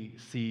finally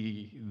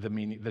see the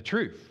meaning, the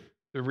truth,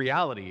 the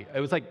reality. It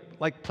was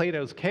like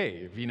Plato's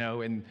cave,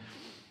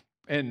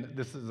 and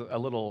this is a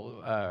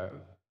little,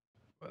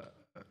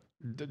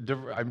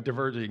 I'm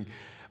diverging,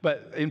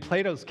 but in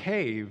Plato's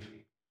cave,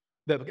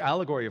 the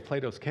allegory of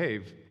Plato's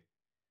cave,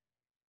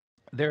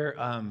 there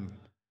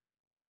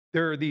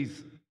are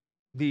these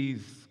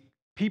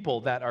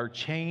people that are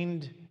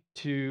chained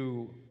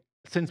to,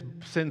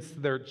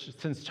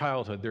 since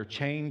childhood, they're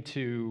chained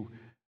to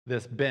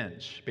this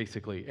bench,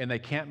 basically, and they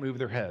can't move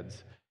their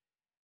heads.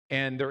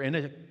 And they're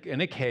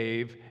in a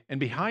cave, and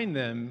behind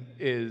them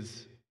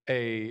is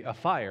a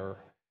fire,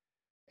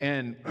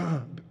 and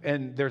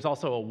there's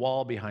also a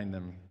wall behind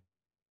them.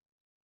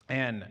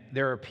 And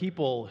there are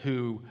people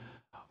who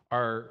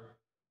are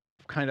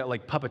kind of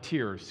like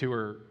puppeteers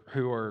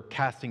who are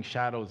casting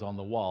shadows on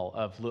the wall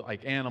of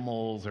like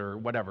animals or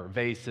whatever,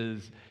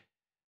 vases.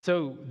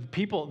 So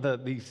people,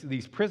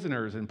 these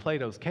prisoners in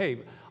Plato's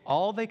cave,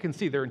 all they can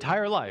see their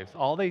entire lives,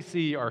 all they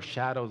see are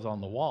shadows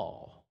on the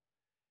wall.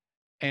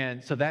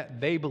 And so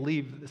they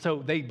believe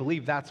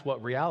that's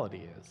what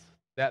reality is.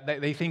 That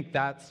they think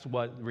that's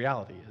what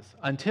reality is.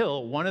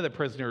 Until one of the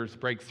prisoners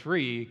breaks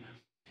free,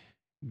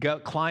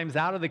 climbs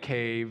out of the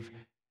cave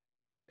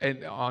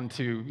and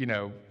onto,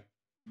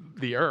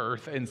 the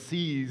earth and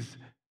sees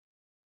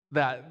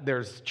that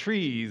there's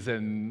trees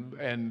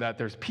and that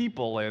there's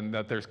people and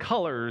that there's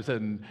colors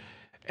and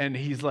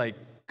he's like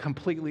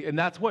completely, and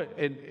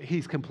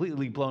he's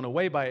completely blown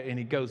away by it, and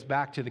he goes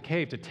back to the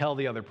cave to tell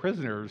the other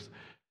prisoners,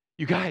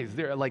 you guys,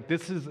 they're like,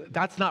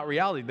 that's not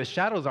reality. The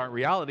shadows aren't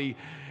reality.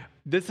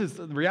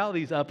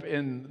 Reality's up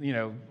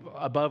in,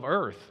 above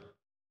earth.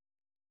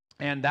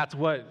 And that's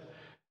what,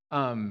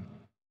 and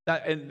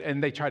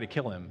they try to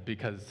kill him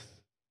because,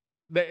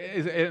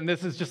 and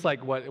this is just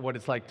like what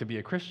it's like to be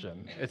a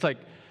Christian. It's like,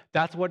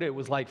 that's what it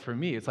was like for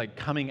me. It's like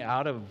coming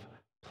out of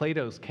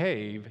Plato's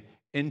cave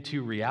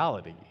into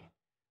reality.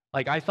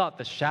 Like I thought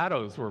the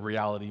shadows were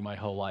reality my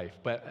whole life.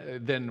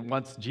 But then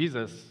once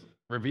Jesus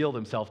revealed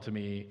himself to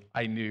me,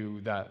 I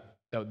knew that,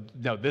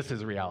 no, this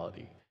is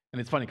reality. And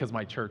it's funny because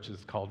my church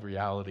is called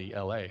Reality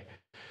LA.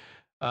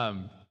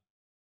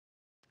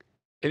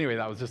 Anyway,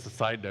 that was just a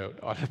side note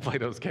on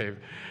Plato's cave.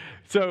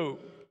 So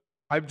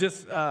I'm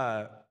just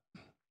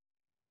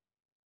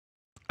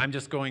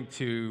going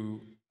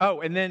to,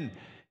 and then,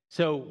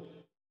 so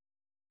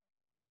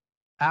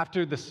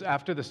after the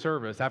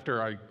service,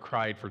 after I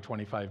cried for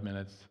 25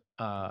 minutes,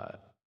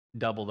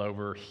 doubled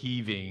over,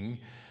 heaving,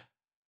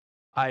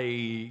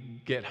 I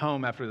get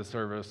home after the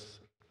service,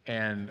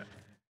 and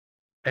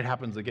it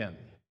happens again.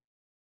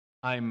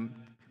 I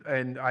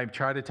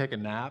try to take a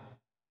nap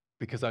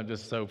because I'm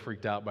just so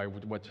freaked out by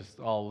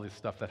all this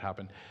stuff that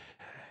happened.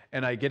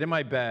 And I get in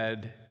my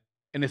bed,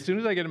 and as soon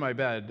as I get in my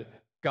bed,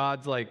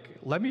 God's like,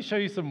 let me show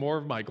you some more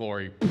of my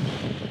glory.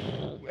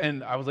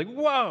 And I was like,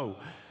 whoa!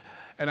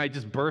 And I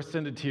just burst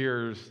into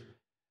tears,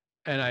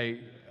 and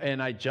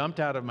I jumped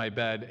out of my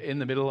bed in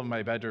the middle of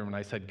my bedroom, and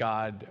I said,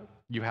 God,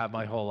 you have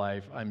my whole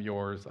life. I'm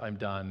yours. I'm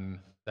done.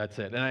 That's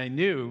it. And I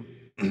knew,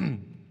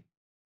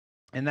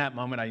 in that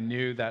moment, I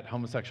knew that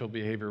homosexual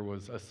behavior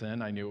was a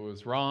sin. I knew it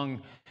was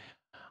wrong.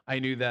 I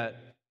knew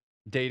that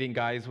dating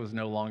guys was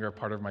no longer a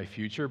part of my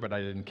future, but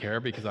I didn't care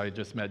because I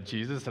just met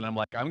Jesus, and I'm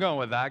like, I'm going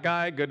with that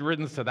guy. Good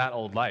riddance to that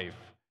old life.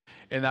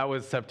 And that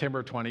was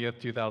September 20th,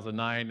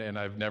 2009, and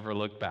I've never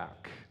looked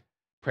back.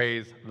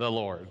 Praise the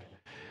Lord.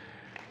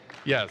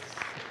 Yes.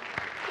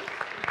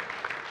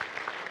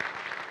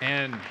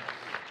 And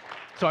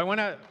so I want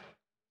to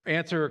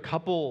answer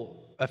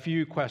a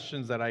few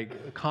questions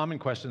common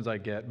questions I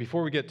get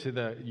before we get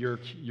to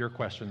your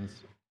questions.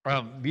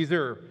 These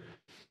are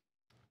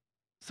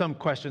some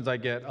questions I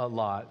get a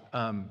lot,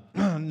 and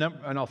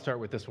I'll start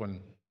with this one.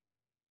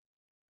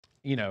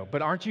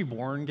 But aren't you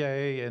born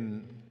gay,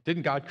 and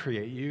didn't God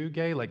create you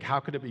gay? Like, how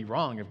could it be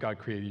wrong if God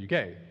created you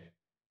gay?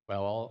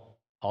 Well,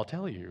 I'll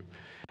tell you.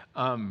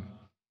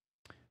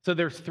 So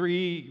there's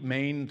three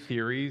main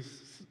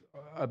theories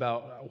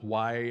about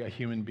why a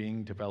human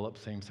being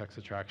develops same-sex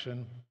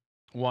attraction.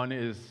 One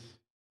is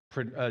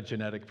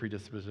genetic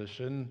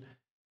predisposition.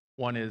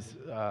 One is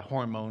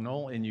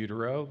hormonal in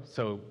utero.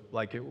 So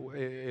like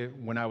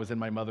when I was in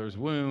my mother's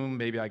womb,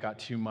 maybe I got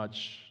too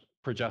much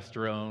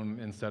progesterone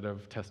instead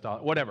of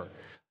testosterone, whatever.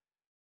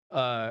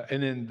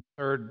 And then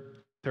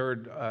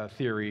third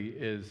theory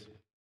is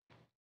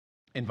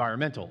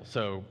environmental,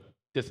 so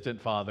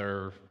distant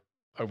father,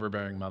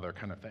 overbearing mother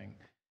kind of thing.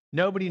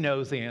 Nobody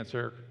knows the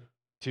answer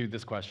to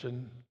this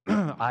question.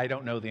 I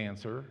don't know the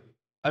answer.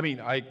 I mean,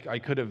 I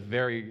could have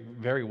very,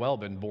 very well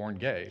been born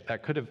gay.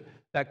 That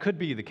could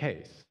be the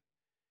case.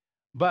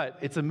 But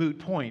it's a moot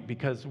point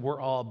because we're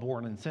all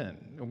born in sin.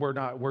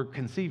 We're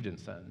conceived in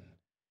sin.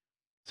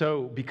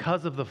 So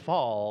because of the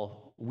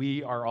fall,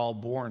 we are all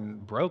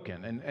born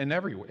broken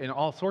in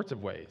all sorts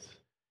of ways,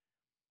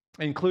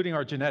 including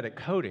our genetic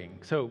coding.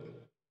 So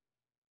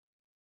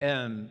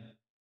even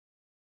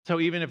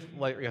if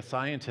like a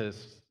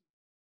scientist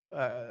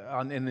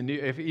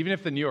even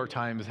if the New York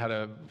Times had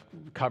a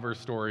cover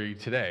story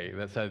today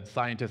that said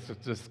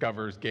scientist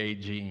discovers gay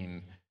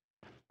gene,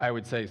 I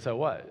would say, so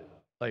what?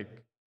 Like,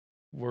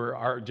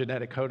 our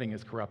genetic coding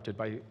is corrupted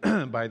by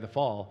by the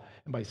fall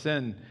and by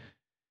sin,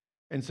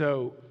 and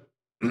so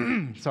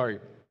sorry,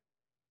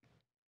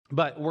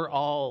 but we're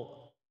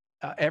all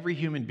every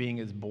human being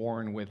is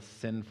born with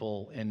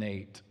sinful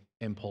innate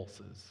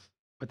impulses,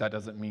 but that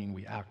doesn't mean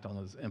we act on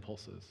those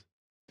impulses.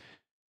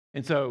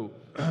 And so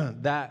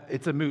that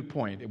it's a moot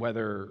point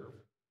whether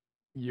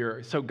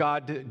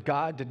God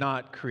did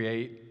not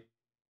create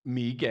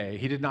me gay.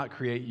 He did not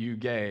create you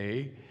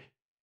gay.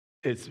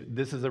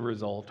 This is a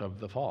result of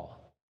the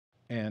fall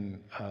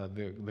and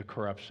the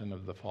corruption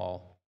of the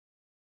fall.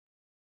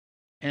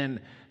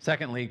 And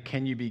secondly,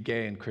 can you be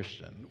gay and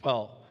Christian?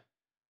 Well,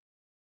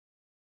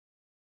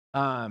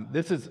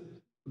 this has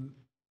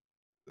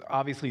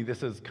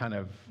kind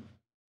of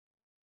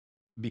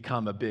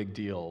become a big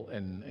deal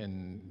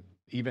in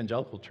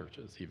evangelical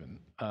churches, even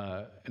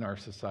in our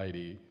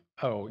society.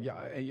 Oh,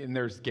 yeah, and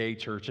there's gay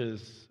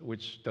churches,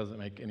 which doesn't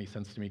make any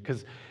sense to me,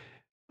 because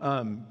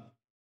a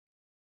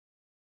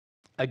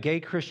gay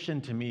Christian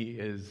to me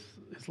is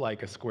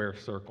like a square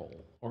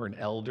circle or an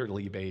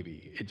elderly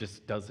baby. It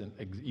just doesn't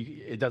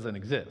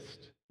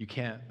exist. You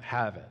can't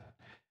have it.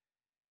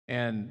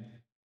 And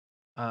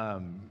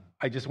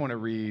I just want to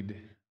read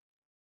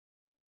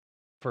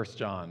 1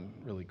 John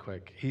really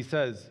quick. He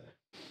says,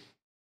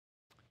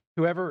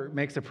 "Whoever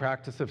makes a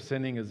practice of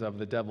sinning is of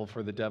the devil,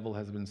 for the devil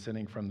has been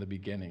sinning from the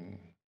beginning.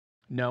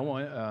 No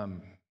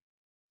one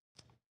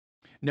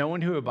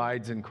who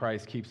abides in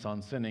Christ keeps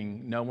on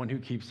sinning. No one who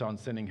keeps on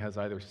sinning has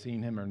either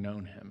seen him or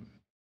known him.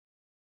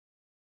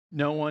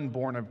 No one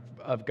born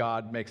of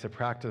God makes a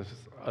practice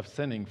of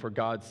sinning, for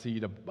God's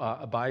seed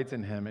abides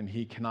in him, and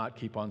he cannot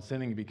keep on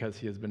sinning because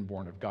he has been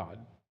born of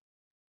God."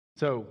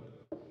 So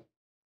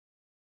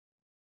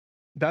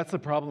that's the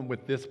problem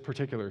with this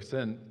particular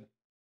sin,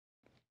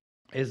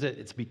 is that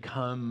it's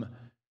become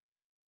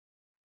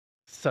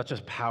such a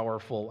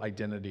powerful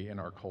identity in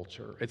our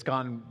culture. It's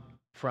gone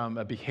from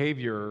a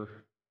behavior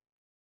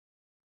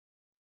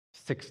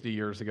 60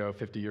 years ago,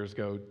 50 years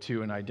ago,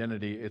 to an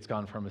identity. It's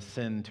gone from a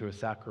sin to a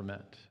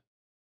sacrament.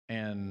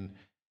 And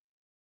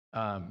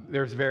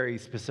there's very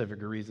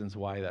specific reasons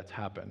why that's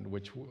happened,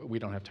 which we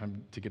don't have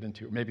time to get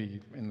into, maybe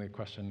in the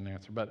question and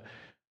answer. But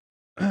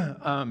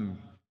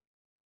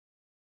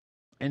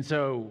and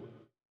so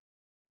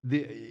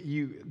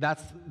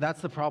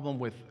that's the problem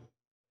with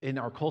in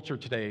our culture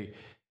today.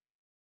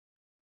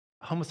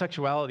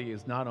 Homosexuality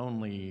is not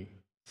only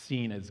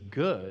seen as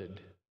good,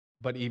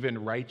 but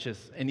even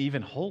righteous and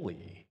even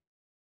holy.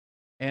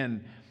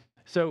 And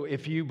so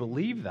if you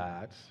believe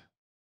that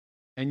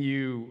and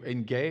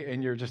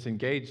you're just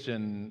engaged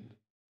in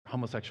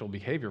homosexual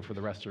behavior for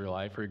the rest of your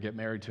life, or you get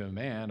married to a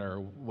man or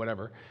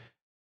whatever,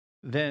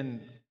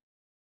 then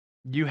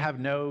you have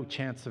no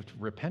chance of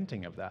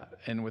repenting of that.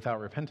 And without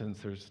repentance,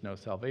 there's no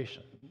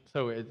salvation.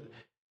 So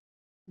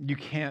you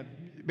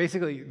can't,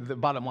 basically, the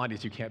bottom line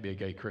is you can't be a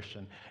gay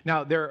Christian.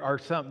 Now,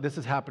 this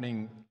is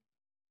happening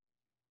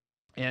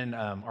in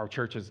our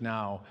churches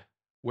now,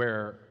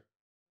 where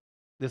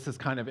this is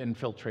kind of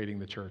infiltrating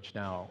the church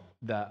now,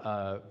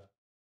 that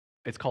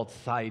it's called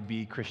Side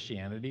B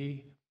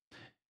Christianity.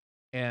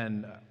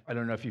 And I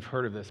don't know if you've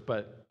heard of this,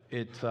 but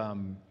it's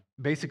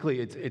basically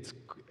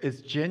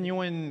it's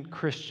genuine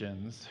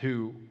Christians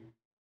who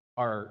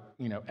are,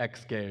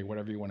 ex-gay,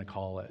 whatever you want to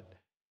call it.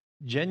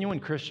 Genuine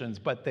Christians,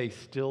 but they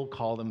still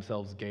call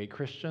themselves gay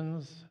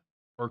Christians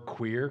or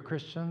queer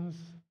Christians,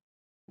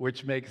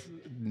 which makes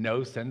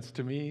no sense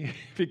to me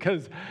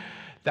because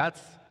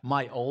that's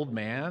my old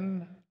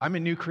man. I'm a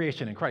new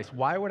creation in Christ.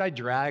 Why would I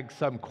drag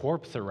some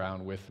corpse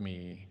around with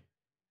me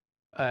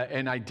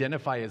and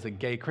identify as a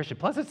gay Christian?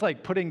 Plus, it's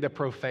like putting the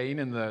profane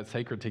and the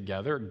sacred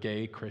together,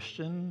 gay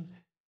Christian.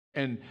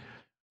 And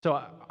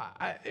so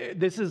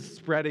this is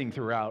spreading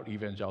throughout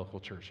evangelical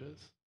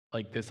churches,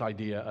 like this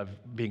idea of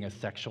being a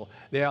sexual.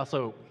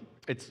 The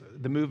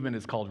movement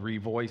is called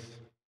Revoice,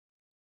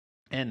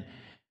 and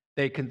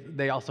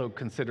they also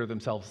consider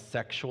themselves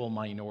sexual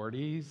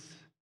minorities.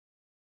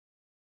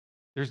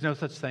 There's no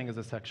such thing as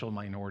a sexual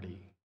minority.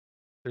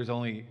 There's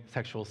only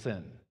sexual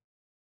sin.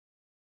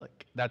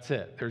 Like, that's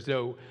it. There's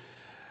no,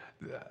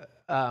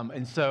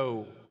 and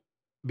so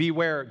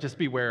just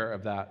beware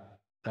of that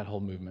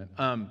whole movement.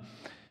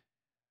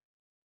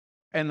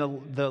 And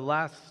the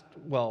last,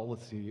 well,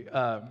 let's see.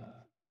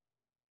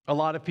 A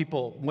lot of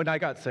people, when I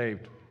got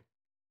saved,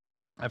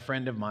 a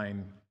friend of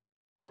mine,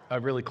 a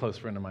really close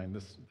friend of mine,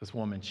 this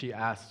woman, she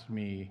asked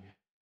me,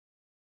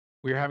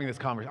 we were having this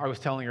conversation. I was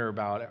telling her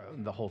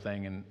about the whole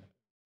thing, and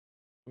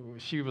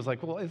she was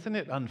like, well, isn't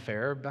it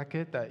unfair,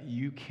 Becket, that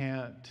you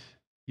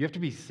have to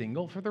be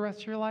single for the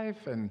rest of your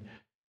life, and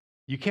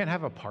you can't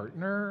have a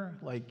partner?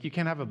 Like, you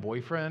can't have a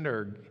boyfriend,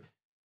 or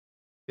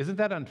isn't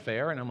that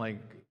unfair? And I'm like,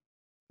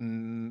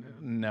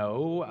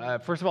 no.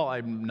 First of all,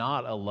 I'm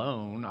not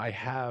alone. I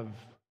have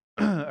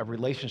a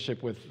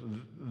relationship with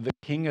the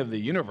King of the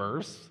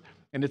universe,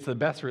 and it's the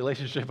best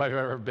relationship I've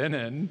ever been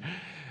in.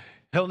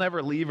 He'll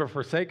never leave or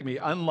forsake me,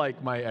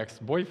 unlike my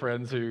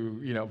ex-boyfriends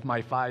who,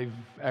 my 5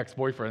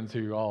 ex-boyfriends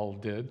who all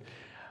did.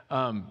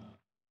 And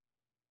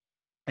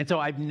so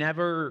I've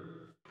never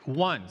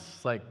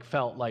once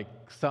felt like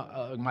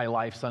my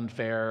life's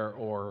unfair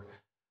or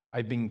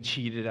I've been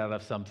cheated out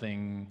of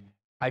something.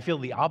 I feel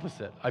the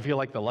opposite. I feel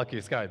like the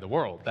luckiest guy in the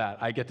world, that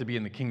I get to be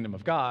in the kingdom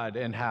of God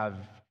and have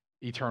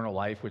eternal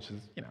life, which is,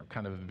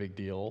 kind of a big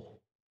deal.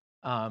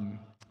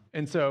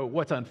 And so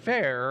what's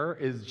unfair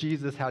is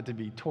Jesus had to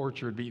be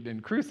tortured, beaten,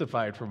 and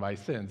crucified for my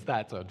sins.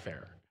 That's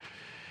unfair.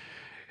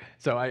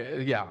 So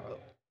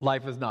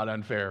life is not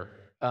unfair.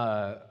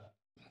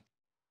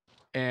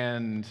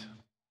 And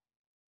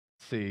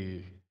let's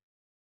see,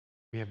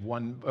 we have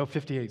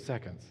 58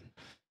 seconds.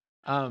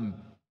 But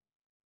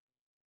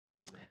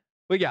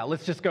yeah,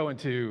 let's go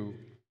into,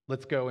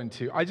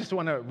 I just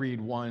want to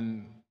read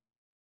one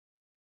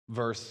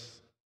verse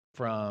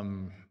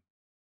from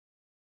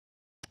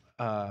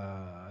 2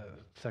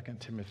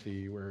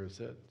 Timothy, where is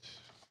it?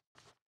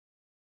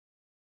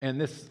 And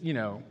this,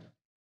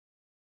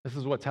 this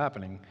is what's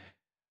happening.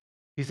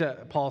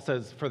 Paul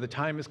says, for the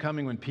time is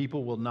coming when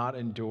people will not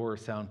endure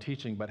sound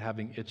teaching, but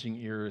having itching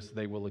ears,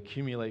 they will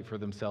accumulate for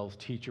themselves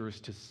teachers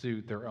to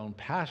suit their own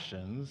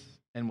passions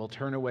and will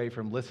turn away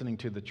from listening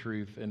to the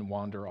truth and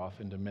wander off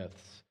into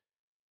myths.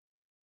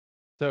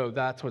 So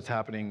that's what's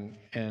happening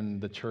in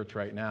the church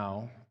right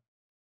now.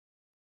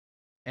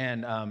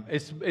 And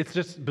it's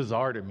just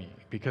bizarre to me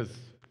because,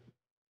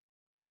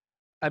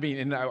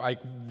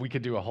 we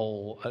could do a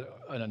whole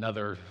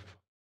another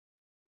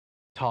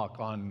talk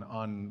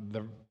on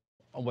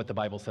what the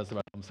Bible says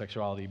about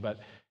homosexuality, but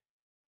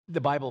the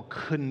Bible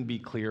couldn't be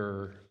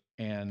clearer.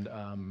 And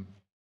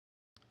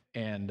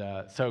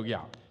so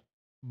yeah.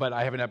 But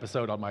I have I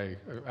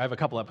have a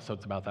couple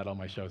episodes about that on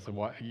my show,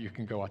 so you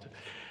can go watch it.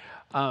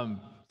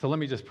 So let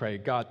me just pray.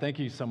 God, thank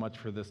you so much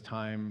for this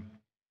time.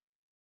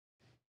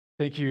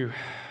 Thank you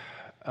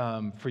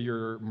for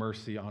your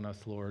mercy on us,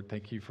 Lord.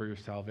 Thank you for your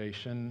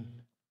salvation,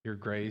 your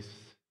grace.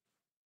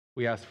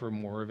 We ask for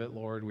more of it,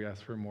 Lord. We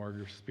ask for more of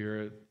your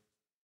Spirit.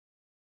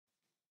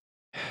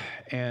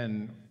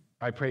 And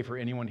I pray for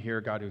anyone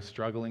here, God, who's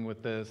struggling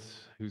with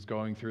this, who's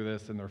going through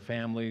this in their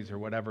families or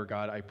whatever,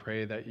 God, I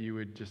pray that you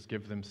would just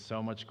give them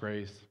so much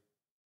grace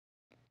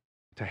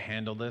to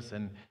handle this.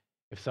 And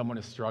if someone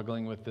is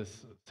struggling with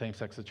this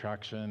same-sex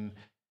attraction,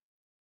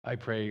 I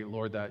pray,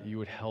 Lord, that you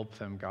would help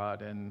them,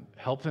 God, and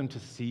help them to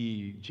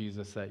see,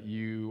 Jesus, that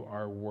you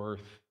are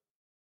worth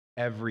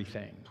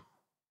everything.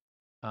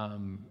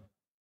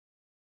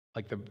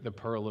 Like the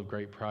pearl of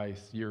great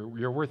price.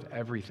 You're worth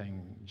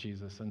everything,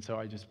 Jesus. And so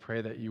I just pray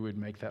that you would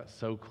make that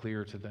so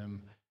clear to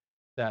them,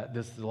 that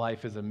this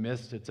life is a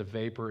mist, it's a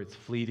vapor, it's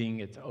fleeting,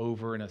 it's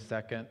over in a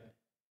second,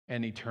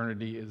 and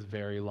eternity is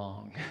very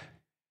long.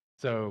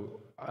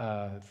 So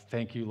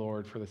thank you,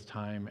 Lord, for this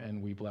time,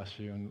 and we bless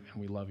you and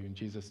we love you in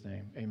Jesus'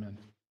 name. Amen.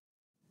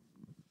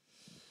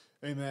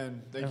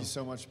 Amen. Thank you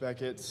so much,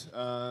 Becket.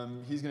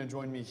 He's going to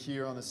join me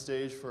here on the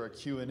stage for a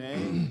Q&A.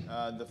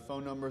 The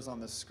phone number is on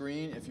the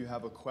screen. If you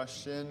have a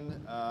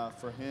question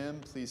for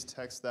him, please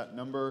text that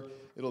number.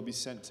 It'll be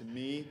sent to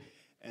me,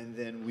 and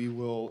then we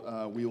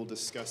will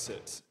discuss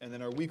it. And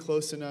then, are we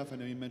close enough? I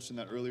know you mentioned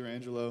that earlier,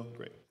 Angelo.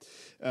 Great.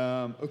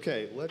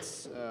 Okay,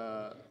 let's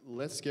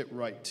get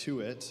right to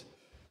it.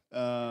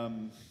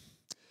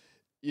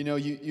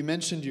 You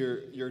mentioned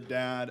your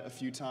dad a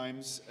few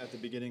times at the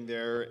beginning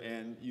there,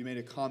 and you made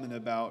a comment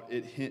about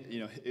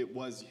it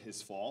was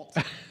his fault.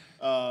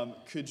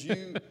 Could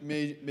you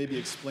maybe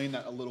explain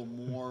that a little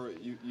more?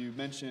 You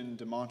mentioned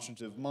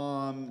demonstrative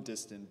mom,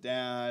 distant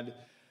dad.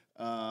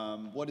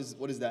 What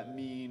does that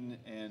mean,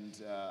 and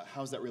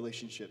how's that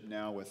relationship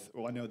now with?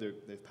 Well, I know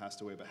they've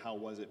passed away, but how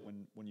was it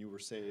when you were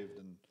saved?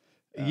 And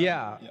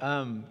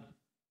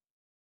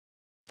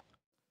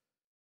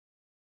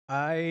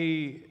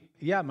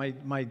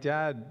my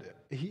dad,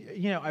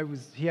 he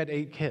had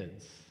 8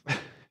 kids.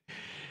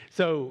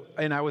 So,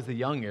 and I was the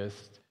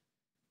youngest.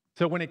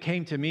 So when it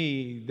came to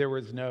me,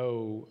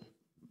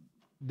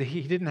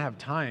 he didn't have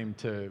time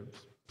to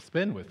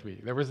spend with me.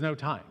 There was no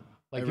time.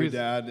 Like every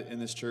dad in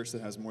this church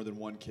that has more than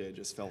 1 kid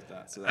just felt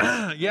that. So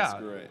that's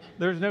great.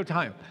 There's no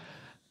time.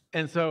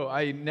 And so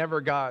I never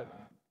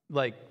got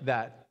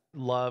that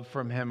love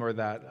from him or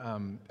that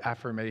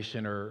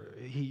affirmation, or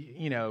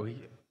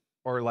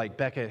or like,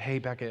 Becket, hey,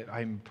 Becket,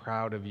 I'm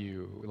proud of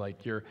you.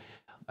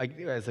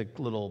 As a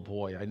little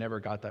boy, I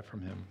never got that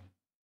from him.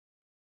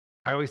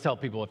 I always tell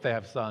people if they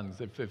have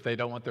sons, if they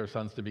don't want their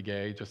sons to be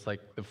gay, just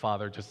like the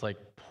father, just like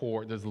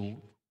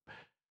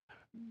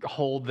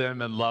hold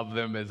them and love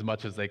them as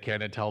much as they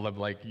can and tell them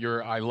like,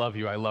 I love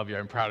you,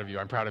 I'm proud of you,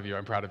 I'm proud of you,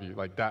 I'm proud of you,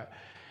 like that.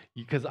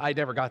 Because I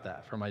never got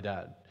that from my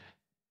dad.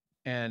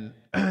 And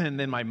and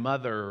then my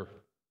mother,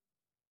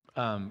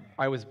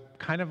 I was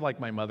kind of like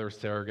my mother's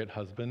surrogate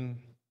husband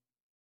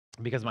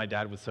because my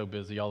dad was so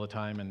busy all the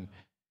time,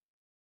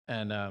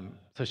 and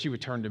so she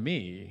would turn to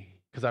me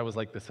because I was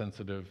like the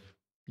sensitive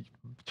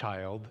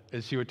child,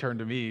 and she would turn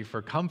to me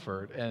for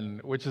comfort,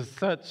 and which is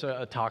such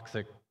a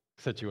toxic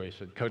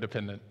situation,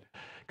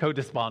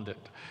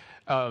 co-despondent.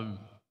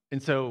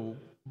 And so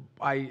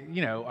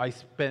I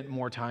spent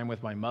more time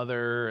with my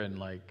mother and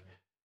like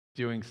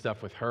doing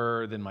stuff with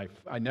her than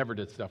I never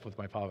did stuff with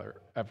my father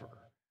ever.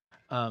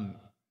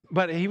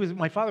 But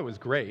my father was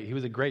great. He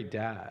was a great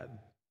dad.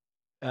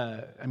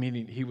 I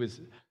mean, he was,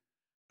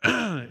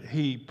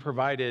 he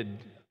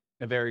provided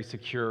a very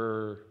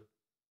secure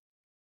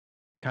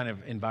kind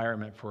of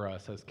environment for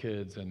us as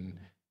kids. And,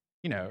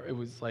 it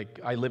was like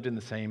I lived in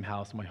the same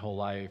house my whole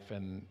life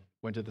and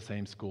went to the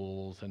same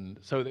schools. And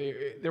so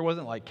there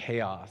wasn't like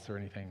chaos or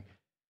anything.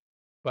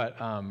 But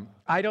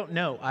I don't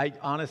know. I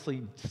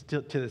honestly,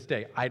 still to this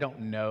day, I don't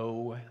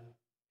know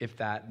if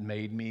that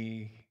made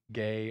me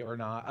gay or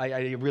not.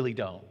 I really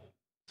don't.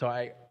 So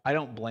I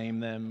don't blame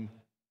them.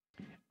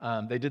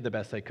 They did the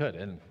best they could.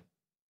 And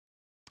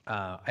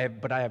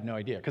but I have no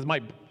idea. Because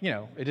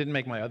it didn't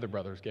make my other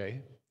brothers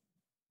gay.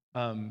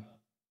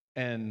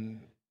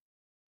 And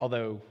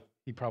although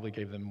he probably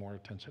gave them more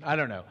attention. I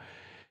don't know.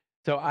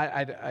 So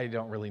I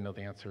don't really know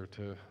the answer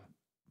to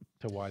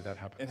why that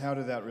happened. And how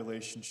did that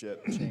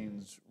relationship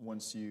change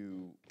once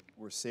you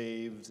were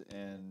saved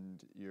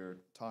and you're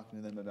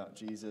talking to them about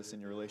Jesus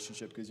and your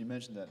relationship? Because you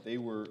mentioned that they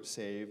were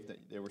saved, that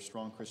they were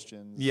strong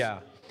Christians.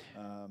 Yeah.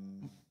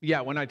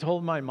 When I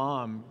told my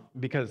mom,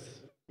 because,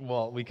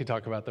 well, we could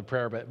talk about the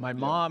prayer, but my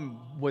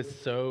mom was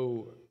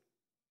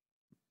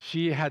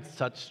she had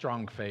such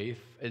strong faith,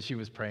 and she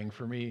was praying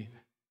for me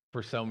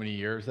for so many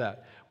years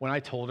that when I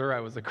told her I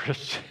was a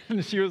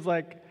Christian, she was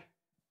like,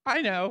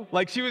 I know.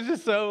 Like, she was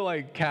just so,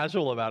 like,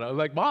 casual about it. I'm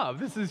like, Mom,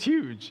 this is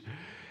huge.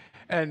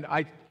 And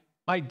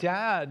my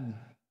dad,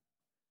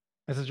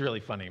 this is really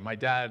funny. My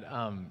dad,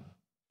 out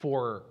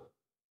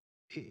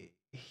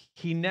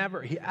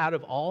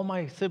of all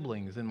my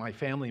siblings and my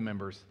family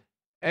members,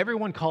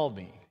 everyone called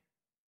me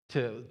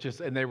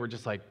and they were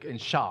just, like, in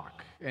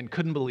shock and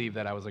couldn't believe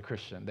that I was a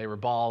Christian. They were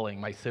bawling,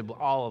 my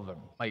sibling, all of them,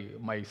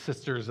 my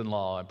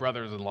sisters-in-law,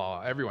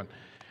 brothers-in-law, everyone.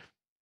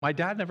 My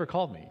dad never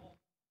called me.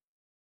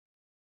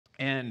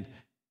 And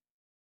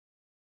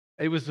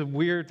it was a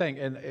weird thing.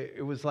 And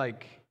it was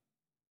like,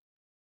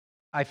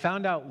 I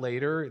found out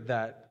later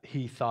that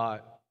he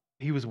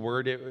was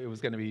worried it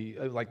was going to be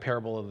like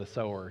parable of the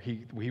sower.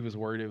 He was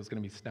worried it was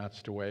going to be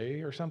snatched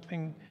away or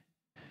something.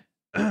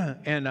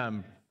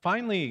 And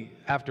finally,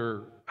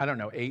 after,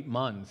 8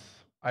 months,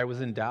 I was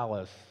in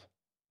Dallas.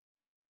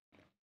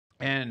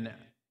 And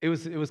it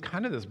was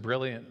kind of this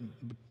brilliant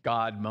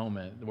God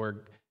moment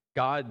where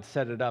God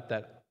set it up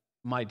that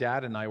my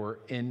dad and I were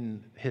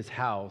in his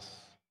house,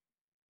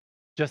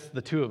 just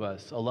the two of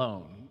us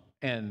alone.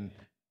 And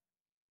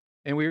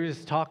we were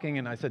just talking,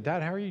 and I said,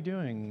 Dad, how are you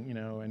doing?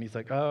 And he's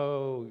like,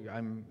 oh,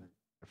 I'm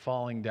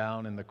falling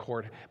down in the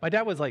court. My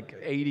dad was like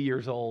 80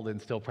 years old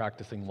and still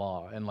practicing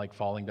law and like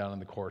falling down in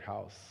the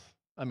courthouse.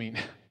 I mean,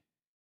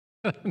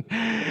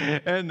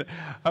 and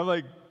I'm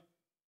like,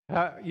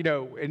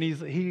 and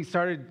he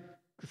started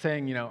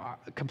saying,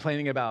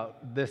 complaining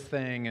about this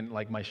thing and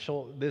like my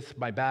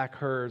back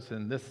hurts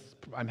and this,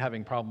 I'm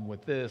having a problem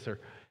with this,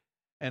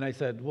 and I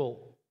said, well,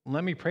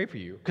 let me pray for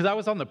you. Because I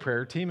was on the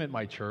prayer team at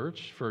my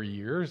church for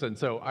years, and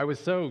so I was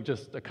so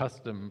just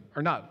accustomed,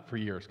 or not for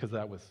years, because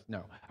I was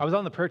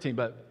on the prayer team,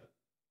 but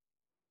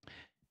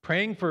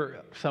praying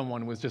for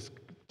someone was just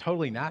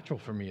totally natural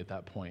for me at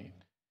that point.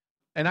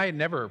 And I had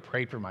never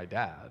prayed for my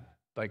dad,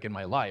 like in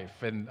my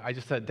life, and I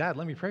just said, Dad,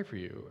 let me pray for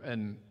you.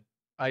 And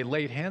I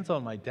laid hands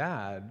on my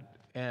dad,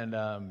 and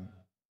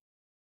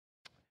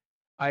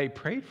I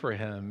prayed for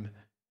him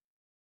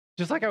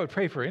just like I would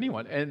pray for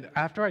anyone. And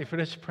after I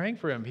finished praying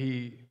for him,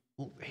 he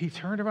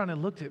turned around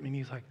and looked at me, and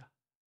he's like,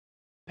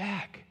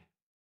 Beck,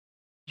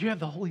 you have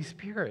the Holy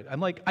Spirit. I'm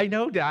like, I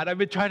know, Dad. I've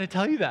been trying to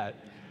tell you that.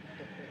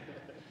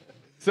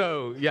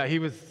 So yeah, he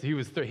was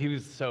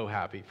so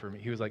happy for me.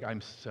 He was like,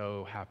 I'm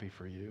so happy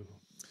for you.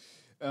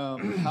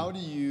 How do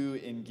you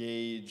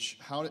engage,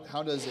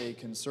 how does a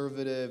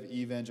conservative,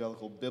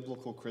 evangelical,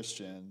 biblical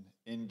Christian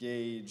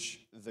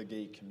engage the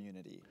gay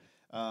community?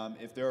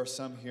 If there are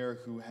some here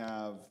who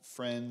have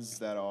friends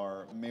that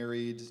are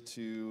married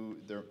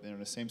they're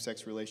in a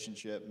same-sex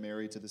relationship,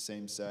 married to the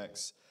same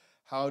sex,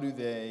 how do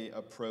they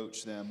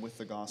approach them with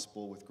the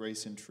gospel, with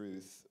grace and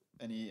truth?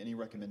 Any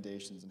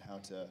recommendations on how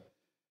to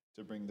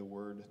bring the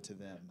word to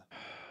them?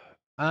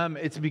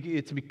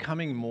 It's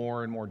becoming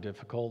more and more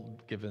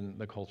difficult given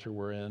the culture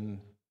we're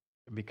in,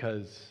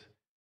 because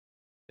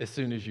as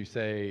soon as you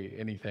say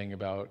anything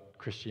about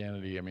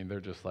Christianity, I mean, they're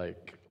just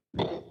like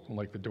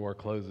the door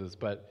closes.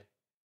 But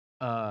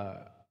uh,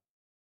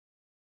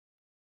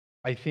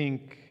 I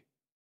think,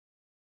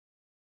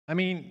 I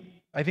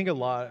think a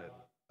lot.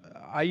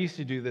 I used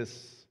to do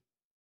this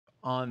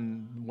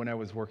when I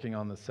was working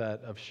on the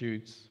set of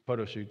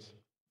photo shoots.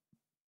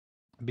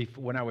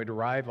 When I would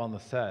arrive on the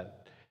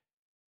set,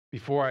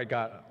 before I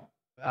got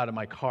out of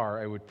my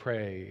car, I would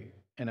pray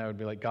and I would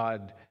be like,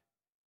 God,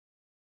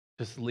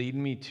 just lead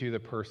me to the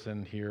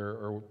person here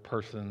or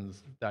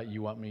persons that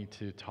you want me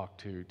to talk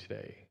to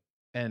today.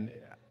 And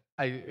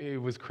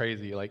it was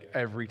crazy. Like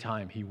every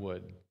time he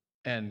would,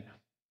 and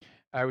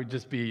I would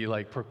just be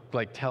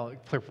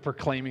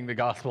proclaiming the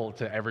gospel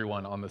to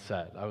everyone on the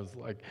set.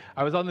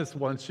 I was on this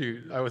one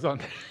shoot. I was on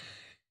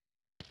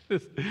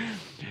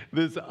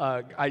this.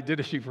 I did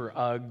a shoot for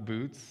UGG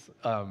boots,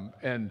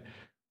 and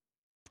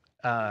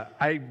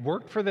I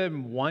worked for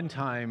them one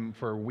time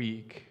for a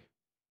week.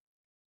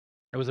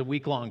 It was a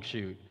week-long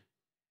shoot,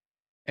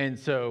 and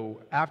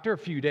so after a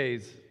few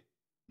days,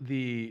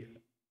 the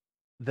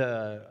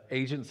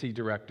agency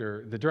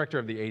director, the director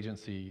of the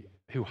agency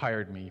who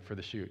hired me for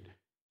the shoot,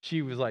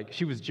 she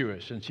was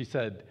Jewish, and she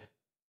said,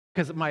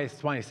 because my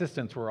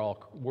assistants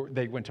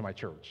they went to my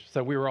church,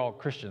 so we were all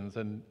Christians,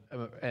 and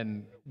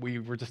we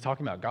were just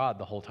talking about God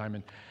the whole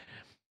time,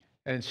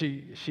 and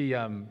she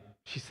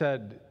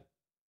said,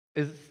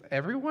 "Is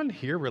everyone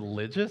here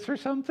religious or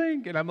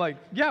something?" And I'm like,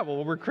 "Yeah,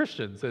 well, we're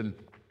Christians," and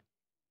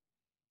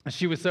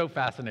she was so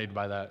fascinated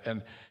by that,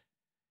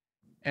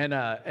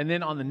 and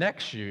then on the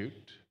next shoot,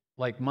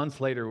 like months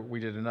later, we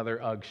did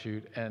another UGG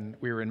shoot, and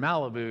we were in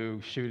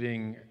Malibu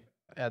shooting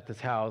at this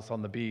house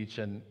on the beach,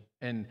 and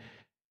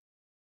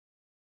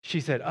she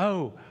said,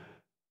 "Oh,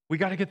 we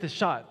got to get this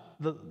shot.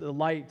 The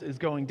light is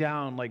going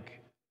down. Like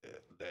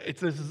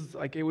this is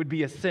like it would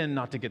be a sin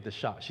not to get this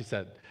shot." She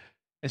said,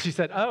 and she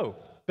said, "Oh,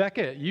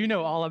 Becket, you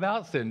know all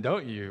about sin,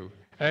 don't you?"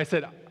 And I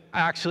said,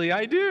 "Actually,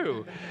 I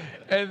do."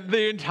 And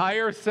the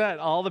entire set,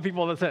 all the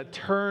people on the set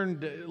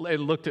turned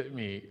and looked at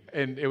me,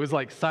 and it was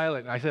like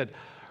silent. And I said,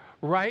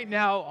 "Right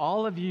now,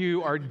 all of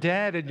you are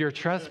dead in your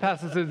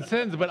trespasses and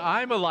sins, but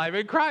I'm alive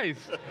in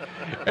Christ."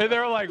 And they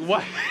were like,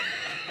 "What?"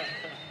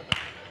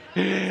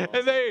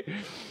 And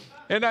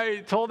I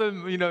told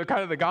them,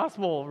 kind of the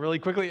gospel really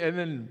quickly, and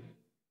then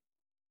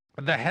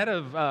the head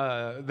of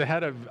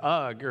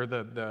UGG, or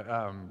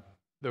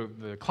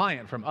the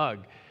client from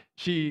UGG,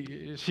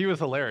 she was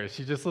hilarious.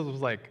 She just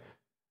was like,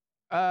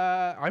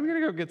 "I'm gonna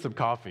go get some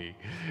coffee,"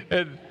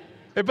 but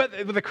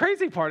the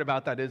crazy part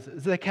about that is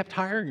they kept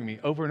hiring me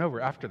over and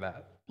over after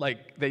that.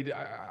 Like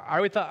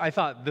I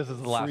thought this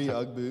is the last free time.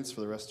 UGG boots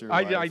for the rest of your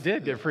I life.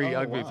 did get free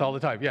UGG boots all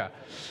the time. Yeah.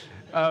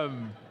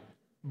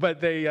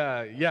 But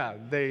but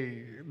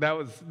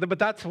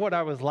that's what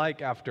I was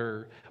like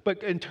after.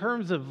 But in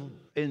terms of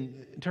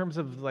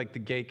like the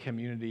gay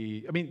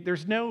community,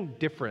 there's no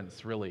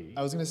difference really.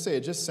 I was going to say,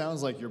 it just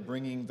sounds like you're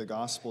bringing the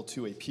gospel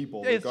to a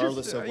people,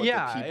 regardless of what the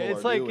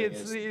people are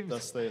doing.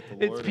 Thus saith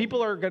the Lord.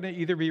 People are going to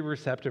either be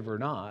receptive or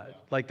not.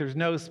 Like there's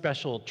no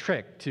special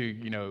trick to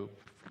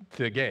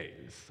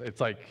gays.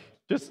 It's like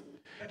just.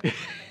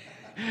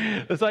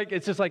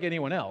 It's just like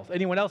anyone else.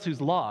 Anyone else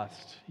who's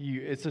lost,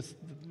 it's just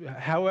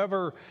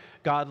however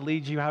God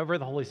leads you, however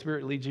the Holy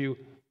Spirit leads you.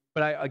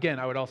 But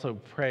I would also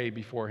pray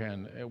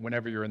beforehand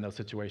whenever you're in those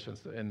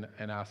situations and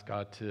ask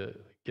God to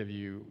give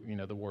you,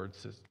 the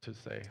words to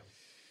say.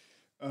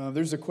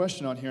 There's a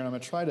question on here, and I'm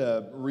going to try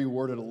to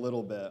reword it a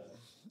little bit.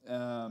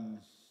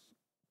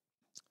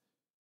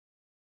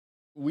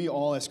 We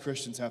all as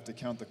Christians have to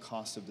count the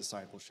cost of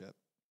discipleship.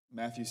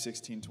 Matthew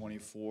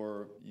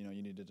 16:24,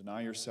 you need to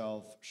deny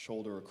yourself,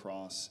 shoulder a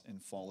cross, and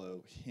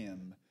follow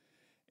him.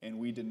 And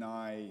we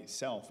deny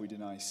self, we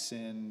deny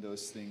sin,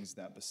 those things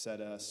that beset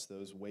us,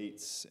 those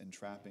weights and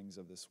trappings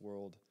of this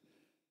world.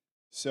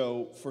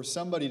 So for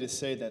somebody to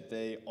say that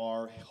they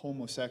are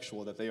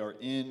homosexual, that they are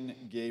in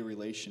gay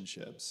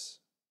relationships,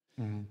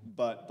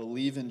 but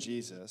believe in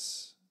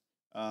Jesus,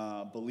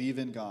 believe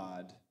in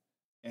God,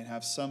 and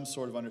have some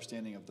sort of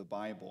understanding of the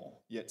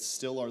Bible, yet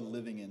still are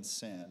living in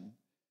sin,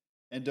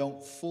 and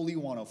don't fully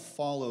want to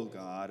follow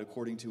God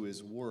according to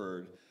his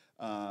word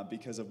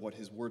because of what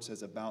his word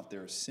says about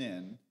their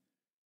sin,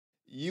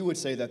 you would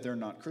say that they're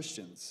not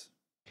Christians.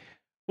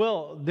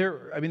 Well,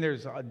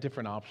 there's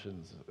different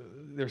options.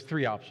 There's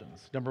three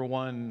options. Number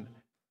one,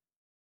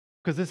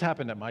 because this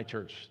happened at my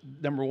church.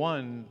 Number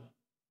one,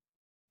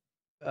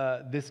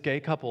 this gay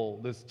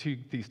couple, these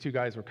two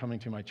guys were coming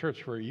to my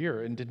church for a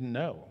year and didn't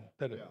know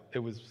that it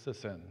was a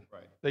sin.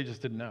 Right. They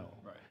just didn't know.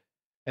 Right.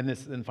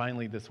 And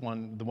finally,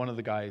 one of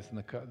the guys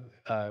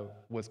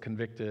was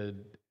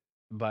convicted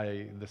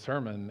by the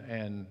sermon,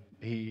 and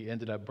he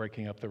ended up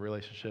breaking up the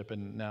relationship,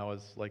 and now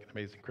is like an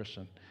amazing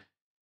Christian.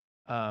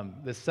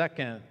 The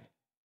second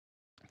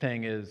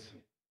thing is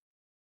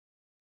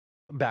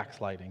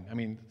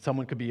backsliding.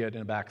 Someone could be in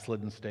a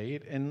backslidden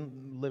state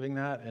and living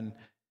that, and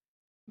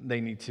they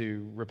need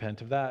to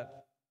repent of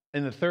that.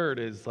 And the third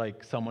is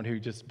like someone who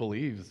just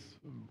believes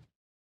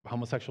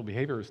homosexual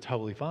behavior is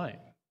totally fine.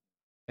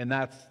 And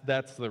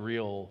that's the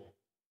real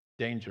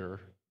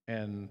danger.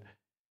 And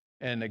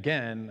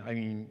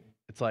again,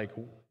 It's like,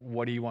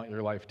 what do you want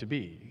your life to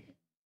be?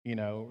 You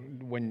know,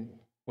 when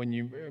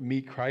you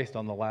meet Christ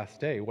on the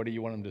last day, what do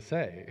you want him to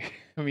say?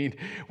 I mean,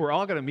 we're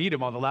all going to meet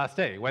him on the last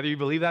day, whether you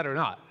believe that or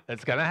not.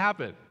 It's going to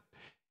happen.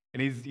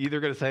 And he's either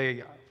going to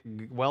say,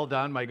 well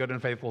done, my good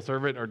and faithful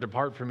servant, or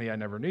depart from me, I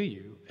never knew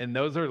you. And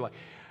those are like,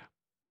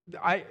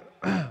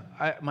 an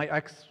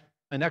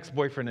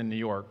ex-boyfriend in New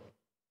York,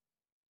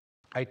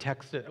 I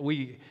texted,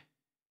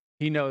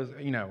 he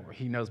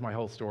knows my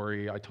whole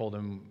story. I told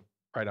him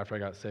right after I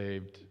got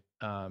saved,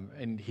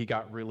 and he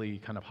got really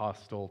kind of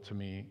hostile to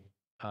me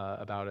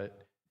about it.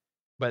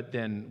 But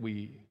then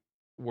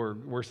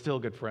we're still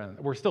good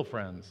friends. We're still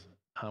friends.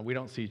 We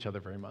don't see each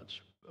other very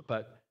much.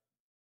 But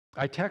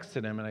I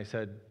texted him and I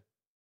said,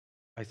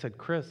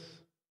 Chris,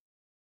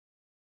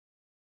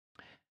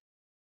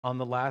 on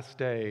the last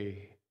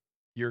day,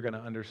 you're going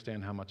to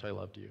understand how much I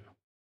loved you.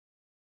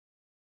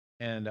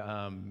 And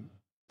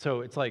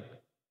so it's like,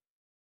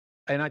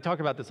 and I talk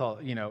about this all,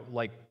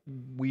 like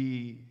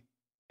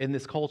in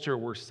this culture,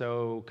 we're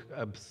so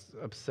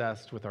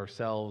obsessed with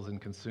ourselves and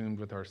consumed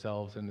with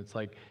ourselves. And it's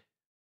like,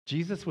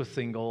 Jesus was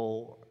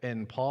single,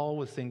 and Paul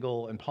was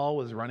single, and Paul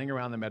was running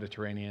around the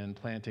Mediterranean,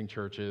 planting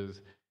churches.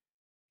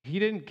 He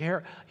didn't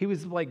care. He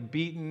was like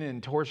beaten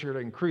and tortured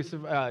and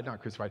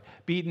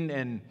beaten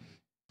and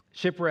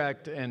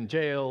shipwrecked and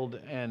jailed,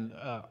 and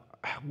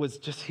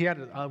he had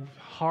a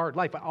hard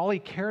life. All he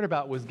cared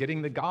about was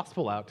getting the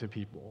gospel out to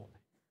people.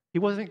 He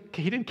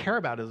didn't care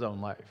about his own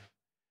life.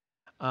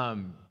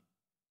 One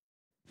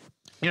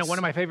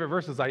of my favorite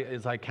verses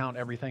is I count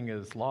everything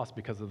as lost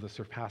because of the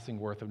surpassing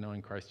worth of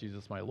knowing Christ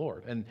Jesus my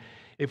Lord. And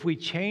if we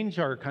change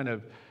our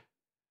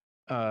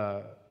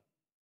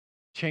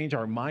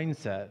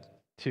mindset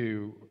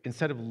to,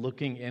 instead of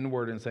looking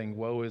inward and saying,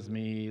 woe is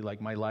me,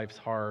 like my life's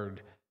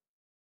hard,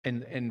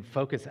 and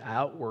focus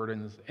outward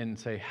and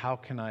say, how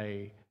can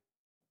I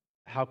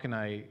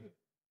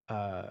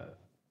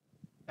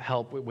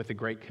help with the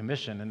Great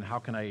Commission, and how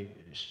can I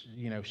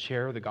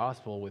share the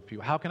gospel with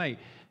people? How can I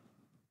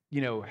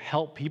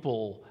help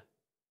people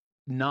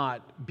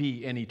not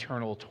be in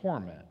eternal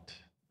torment?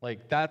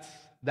 Like that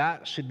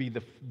should be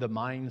the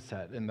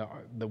mindset and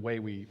the way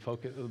we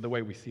focus, the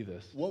way we see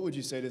this. What would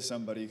you say to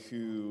somebody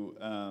who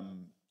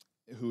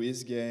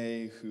is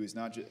gay, who is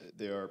not,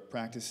 they are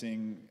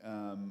practicing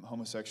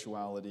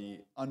homosexuality,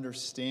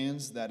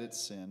 understands that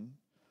it's sin,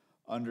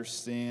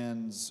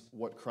 understands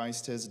what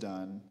Christ has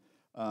done,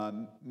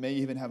 may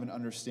even have an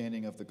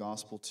understanding of the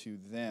gospel to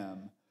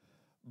them,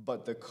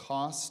 but the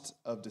cost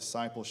of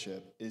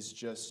discipleship is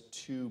just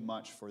too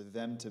much for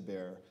them to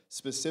bear,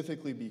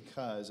 specifically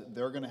because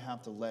they're going to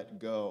have to let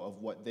go of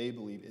what they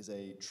believe is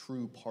a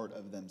true part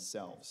of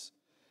themselves.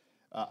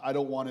 I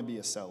don't want to be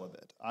a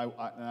celibate.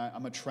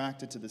 I'm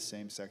attracted to the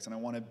same sex, and I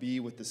want to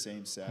be with the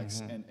same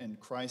sex, and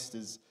Christ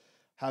is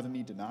having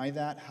me deny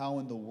that. How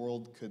in the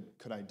world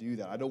could I do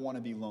that? I don't want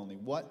to be lonely.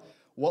 What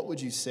would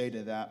you say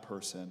to that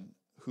person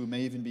who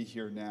may even be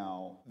here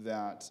now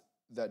that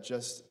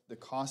just the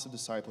cost of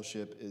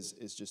discipleship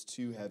is just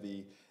too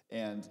heavy,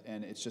 and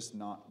it's just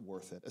not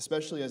worth it,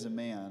 especially as a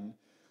man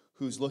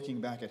who's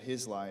looking back at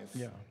his life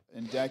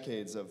and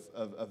decades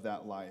of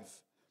that life,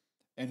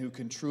 and who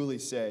can truly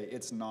say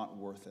it's not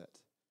worth it?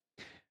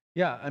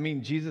 Yeah, I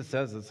mean, Jesus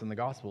says this in the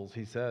Gospels.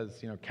 He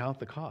says, count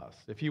the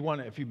cost. If you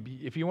want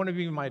to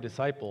be my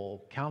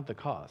disciple, count the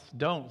cost.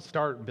 Don't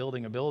start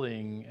building a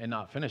building and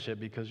not finish it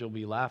because you'll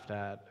be laughed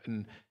at,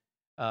 and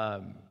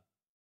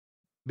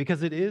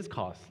because it is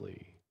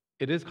costly.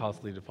 It is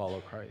costly to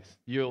follow Christ.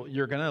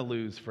 You're gonna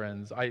lose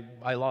friends. I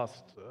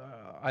lost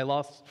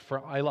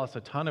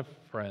a ton of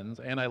friends,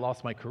 and I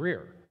lost my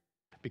career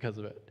because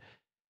of it.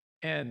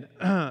 And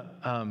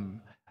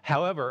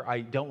however,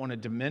 I don't want to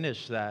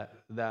diminish that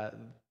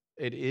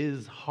it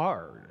is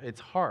hard. It's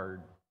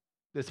hard,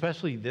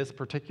 especially this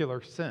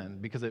particular sin,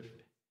 because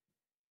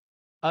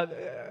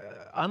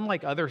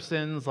unlike other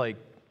sins like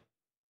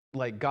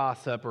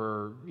gossip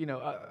or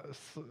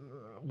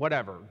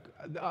whatever,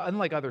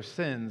 unlike other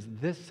sins,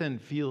 this sin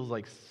feels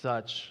like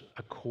such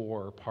a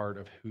core part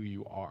of who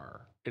you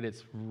are. And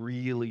it's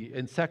really,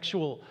 and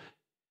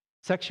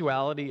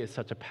sexuality is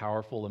such a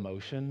powerful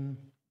emotion.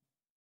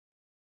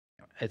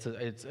 It's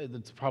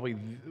probably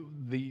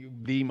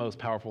the most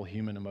powerful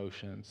human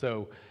emotion.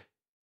 So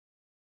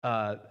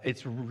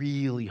it's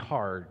really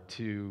hard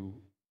to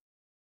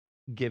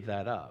give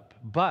that up.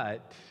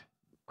 But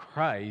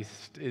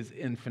Christ is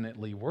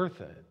infinitely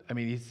worth it. I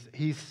mean,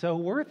 he's so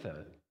worth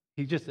it.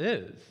 He just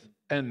is.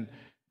 And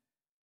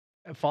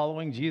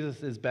following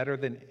Jesus is better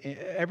than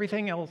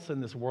everything else in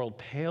this world,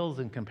 pales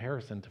in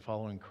comparison to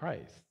following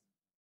Christ.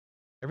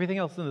 Everything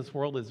else in this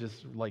world is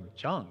just like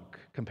junk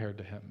compared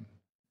to him.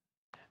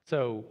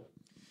 So,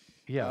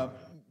 yeah.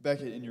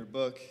 Becket, in your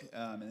book,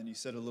 and then you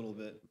said a little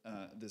bit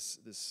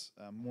this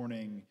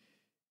morning,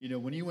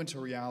 when you went to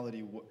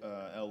Reality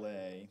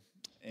LA,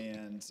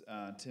 and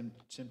Tim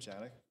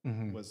Chaddock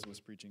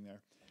was preaching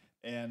there,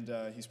 and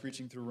he's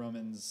preaching through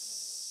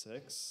Romans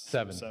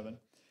 7.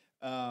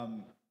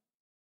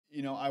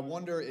 I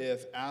wonder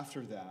if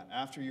after that,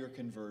 after your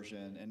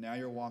conversion, and now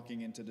you're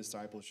walking into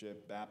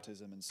discipleship,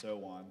 baptism, and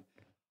so on,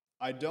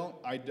 I don't,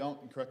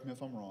 correct me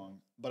if I'm wrong,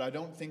 but I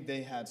don't think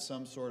they had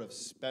some sort of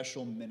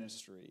special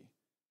ministry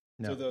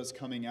No. to those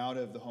coming out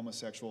of the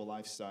homosexual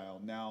lifestyle,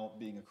 now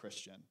being a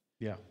Christian.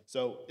 Yeah.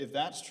 So if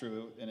that's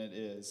true, and it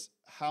is,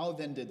 how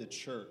then did the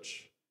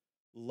church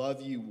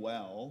love you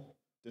well,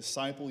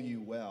 disciple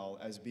you well,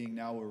 as being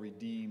now a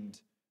redeemed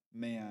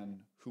man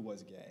who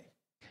was gay?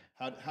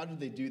 How did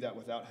they do that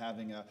without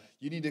having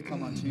you need to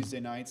come on Tuesday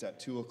nights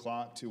at 2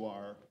 o'clock to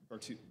our,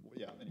 anyway.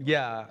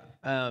 Yeah.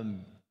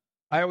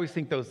 I always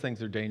think those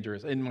things are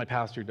dangerous, and my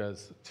pastor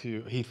does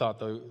too. He thought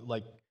though,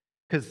 like,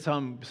 because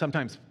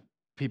sometimes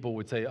people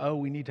would say, "Oh,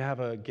 we need to have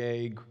a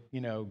gay,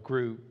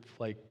 group,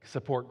 like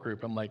support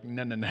group." I'm like,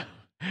 no.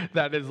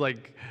 That is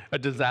like a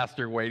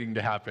disaster waiting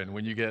to happen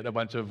when you get a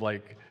bunch of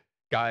like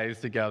guys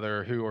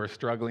together who are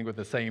struggling with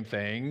the same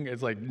thing.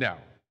 It's like, no.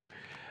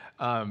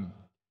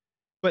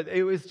 But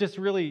it was just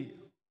really,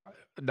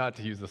 not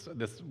to use this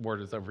word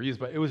is overused,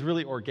 but it was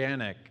really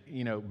organic,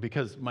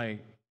 because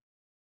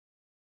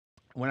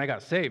when I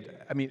got saved,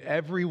 I mean,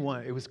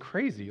 everyone, it was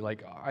crazy.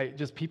 Like,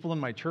 people in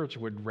my church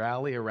would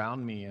rally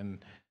around me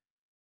and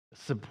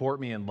support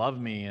me and love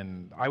me.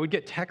 And I would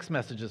get text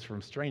messages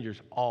from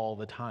strangers all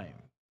the time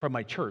from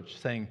my church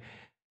saying,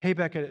 "Hey,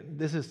 Becket,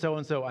 this is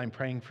so-and-so, I'm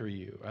praying for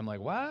you." I'm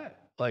like, what?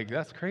 Like,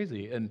 that's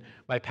crazy. And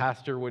my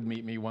pastor would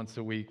meet me once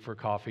a week for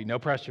coffee, no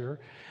pressure.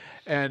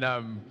 And,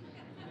 and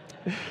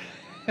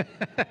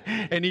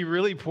he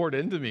really poured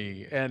into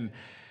me. And,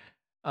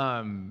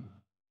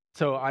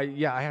 so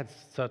I had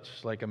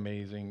such like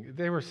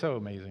they were so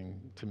amazing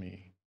to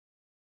me.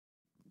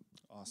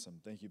 Awesome.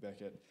 Thank you,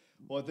 Becket.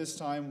 Well, at this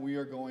time, we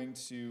are going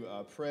to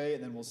pray,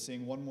 and then we'll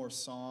sing one more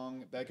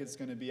song. Beckett's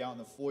going to be out in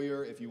the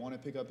foyer. If you want to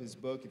pick up his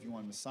book, if you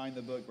want him to sign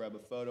the book, grab a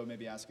photo,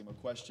 maybe ask him a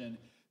question,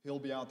 he'll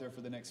be out there for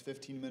the next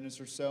 15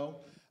 minutes or so.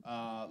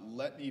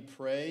 Let me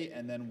pray,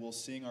 and then we'll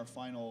sing our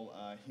final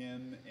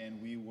hymn,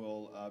 and we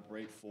will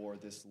break for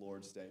this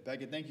Lord's Day.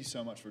 Becket, thank you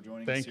so much for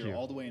joining us here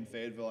all the way in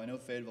Fayetteville. I know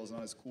Fayetteville is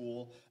not as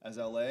cool as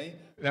L.A.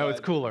 No, it's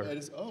cooler. It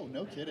is, oh,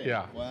 no kidding.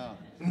 Yeah. Wow.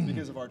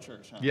 Because of our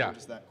church, huh? Yeah. We're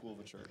just that cool of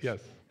a church. Yes.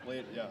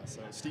 Yeah,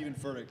 so Stephen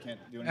Furtick can't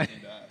do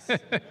anything to us.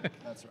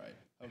 That's right.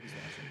 Hope he's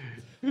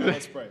watching.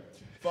 Let's pray.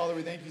 Father,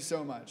 we thank you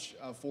so much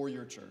for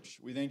your church.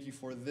 We thank you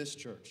for this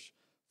church.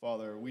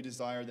 Father, we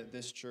desire that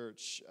this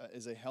church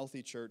is a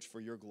healthy church for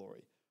your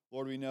glory.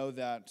 Lord, we know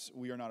that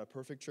we are not a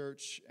perfect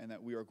church and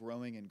that we are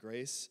growing in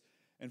grace.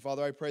 And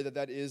Father, I pray that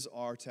that is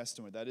our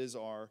testimony, that is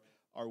our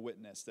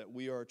witness, that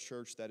we are a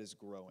church that is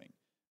growing.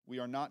 We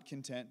are not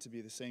content to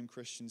be the same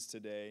Christians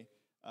today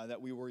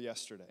that we were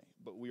yesterday,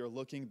 but we are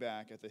looking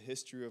back at the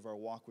history of our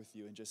walk with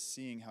you and just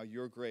seeing how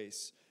your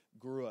grace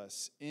grew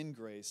us in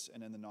grace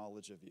and in the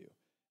knowledge of you.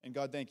 And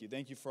God, thank you.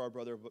 Thank you for our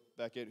brother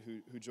Becket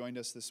who joined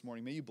us this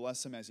morning. May you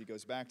bless him as he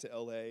goes back to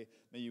L.A.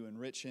 May you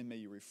enrich him. May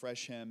you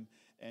refresh him.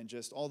 And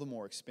just all the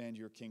more expand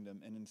your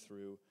kingdom in and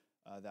through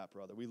that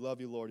brother. We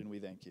love you, Lord, and we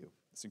thank you.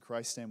 It's in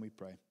Christ's name we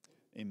pray.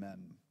 Amen.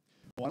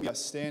 Why don't we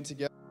stand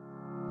together?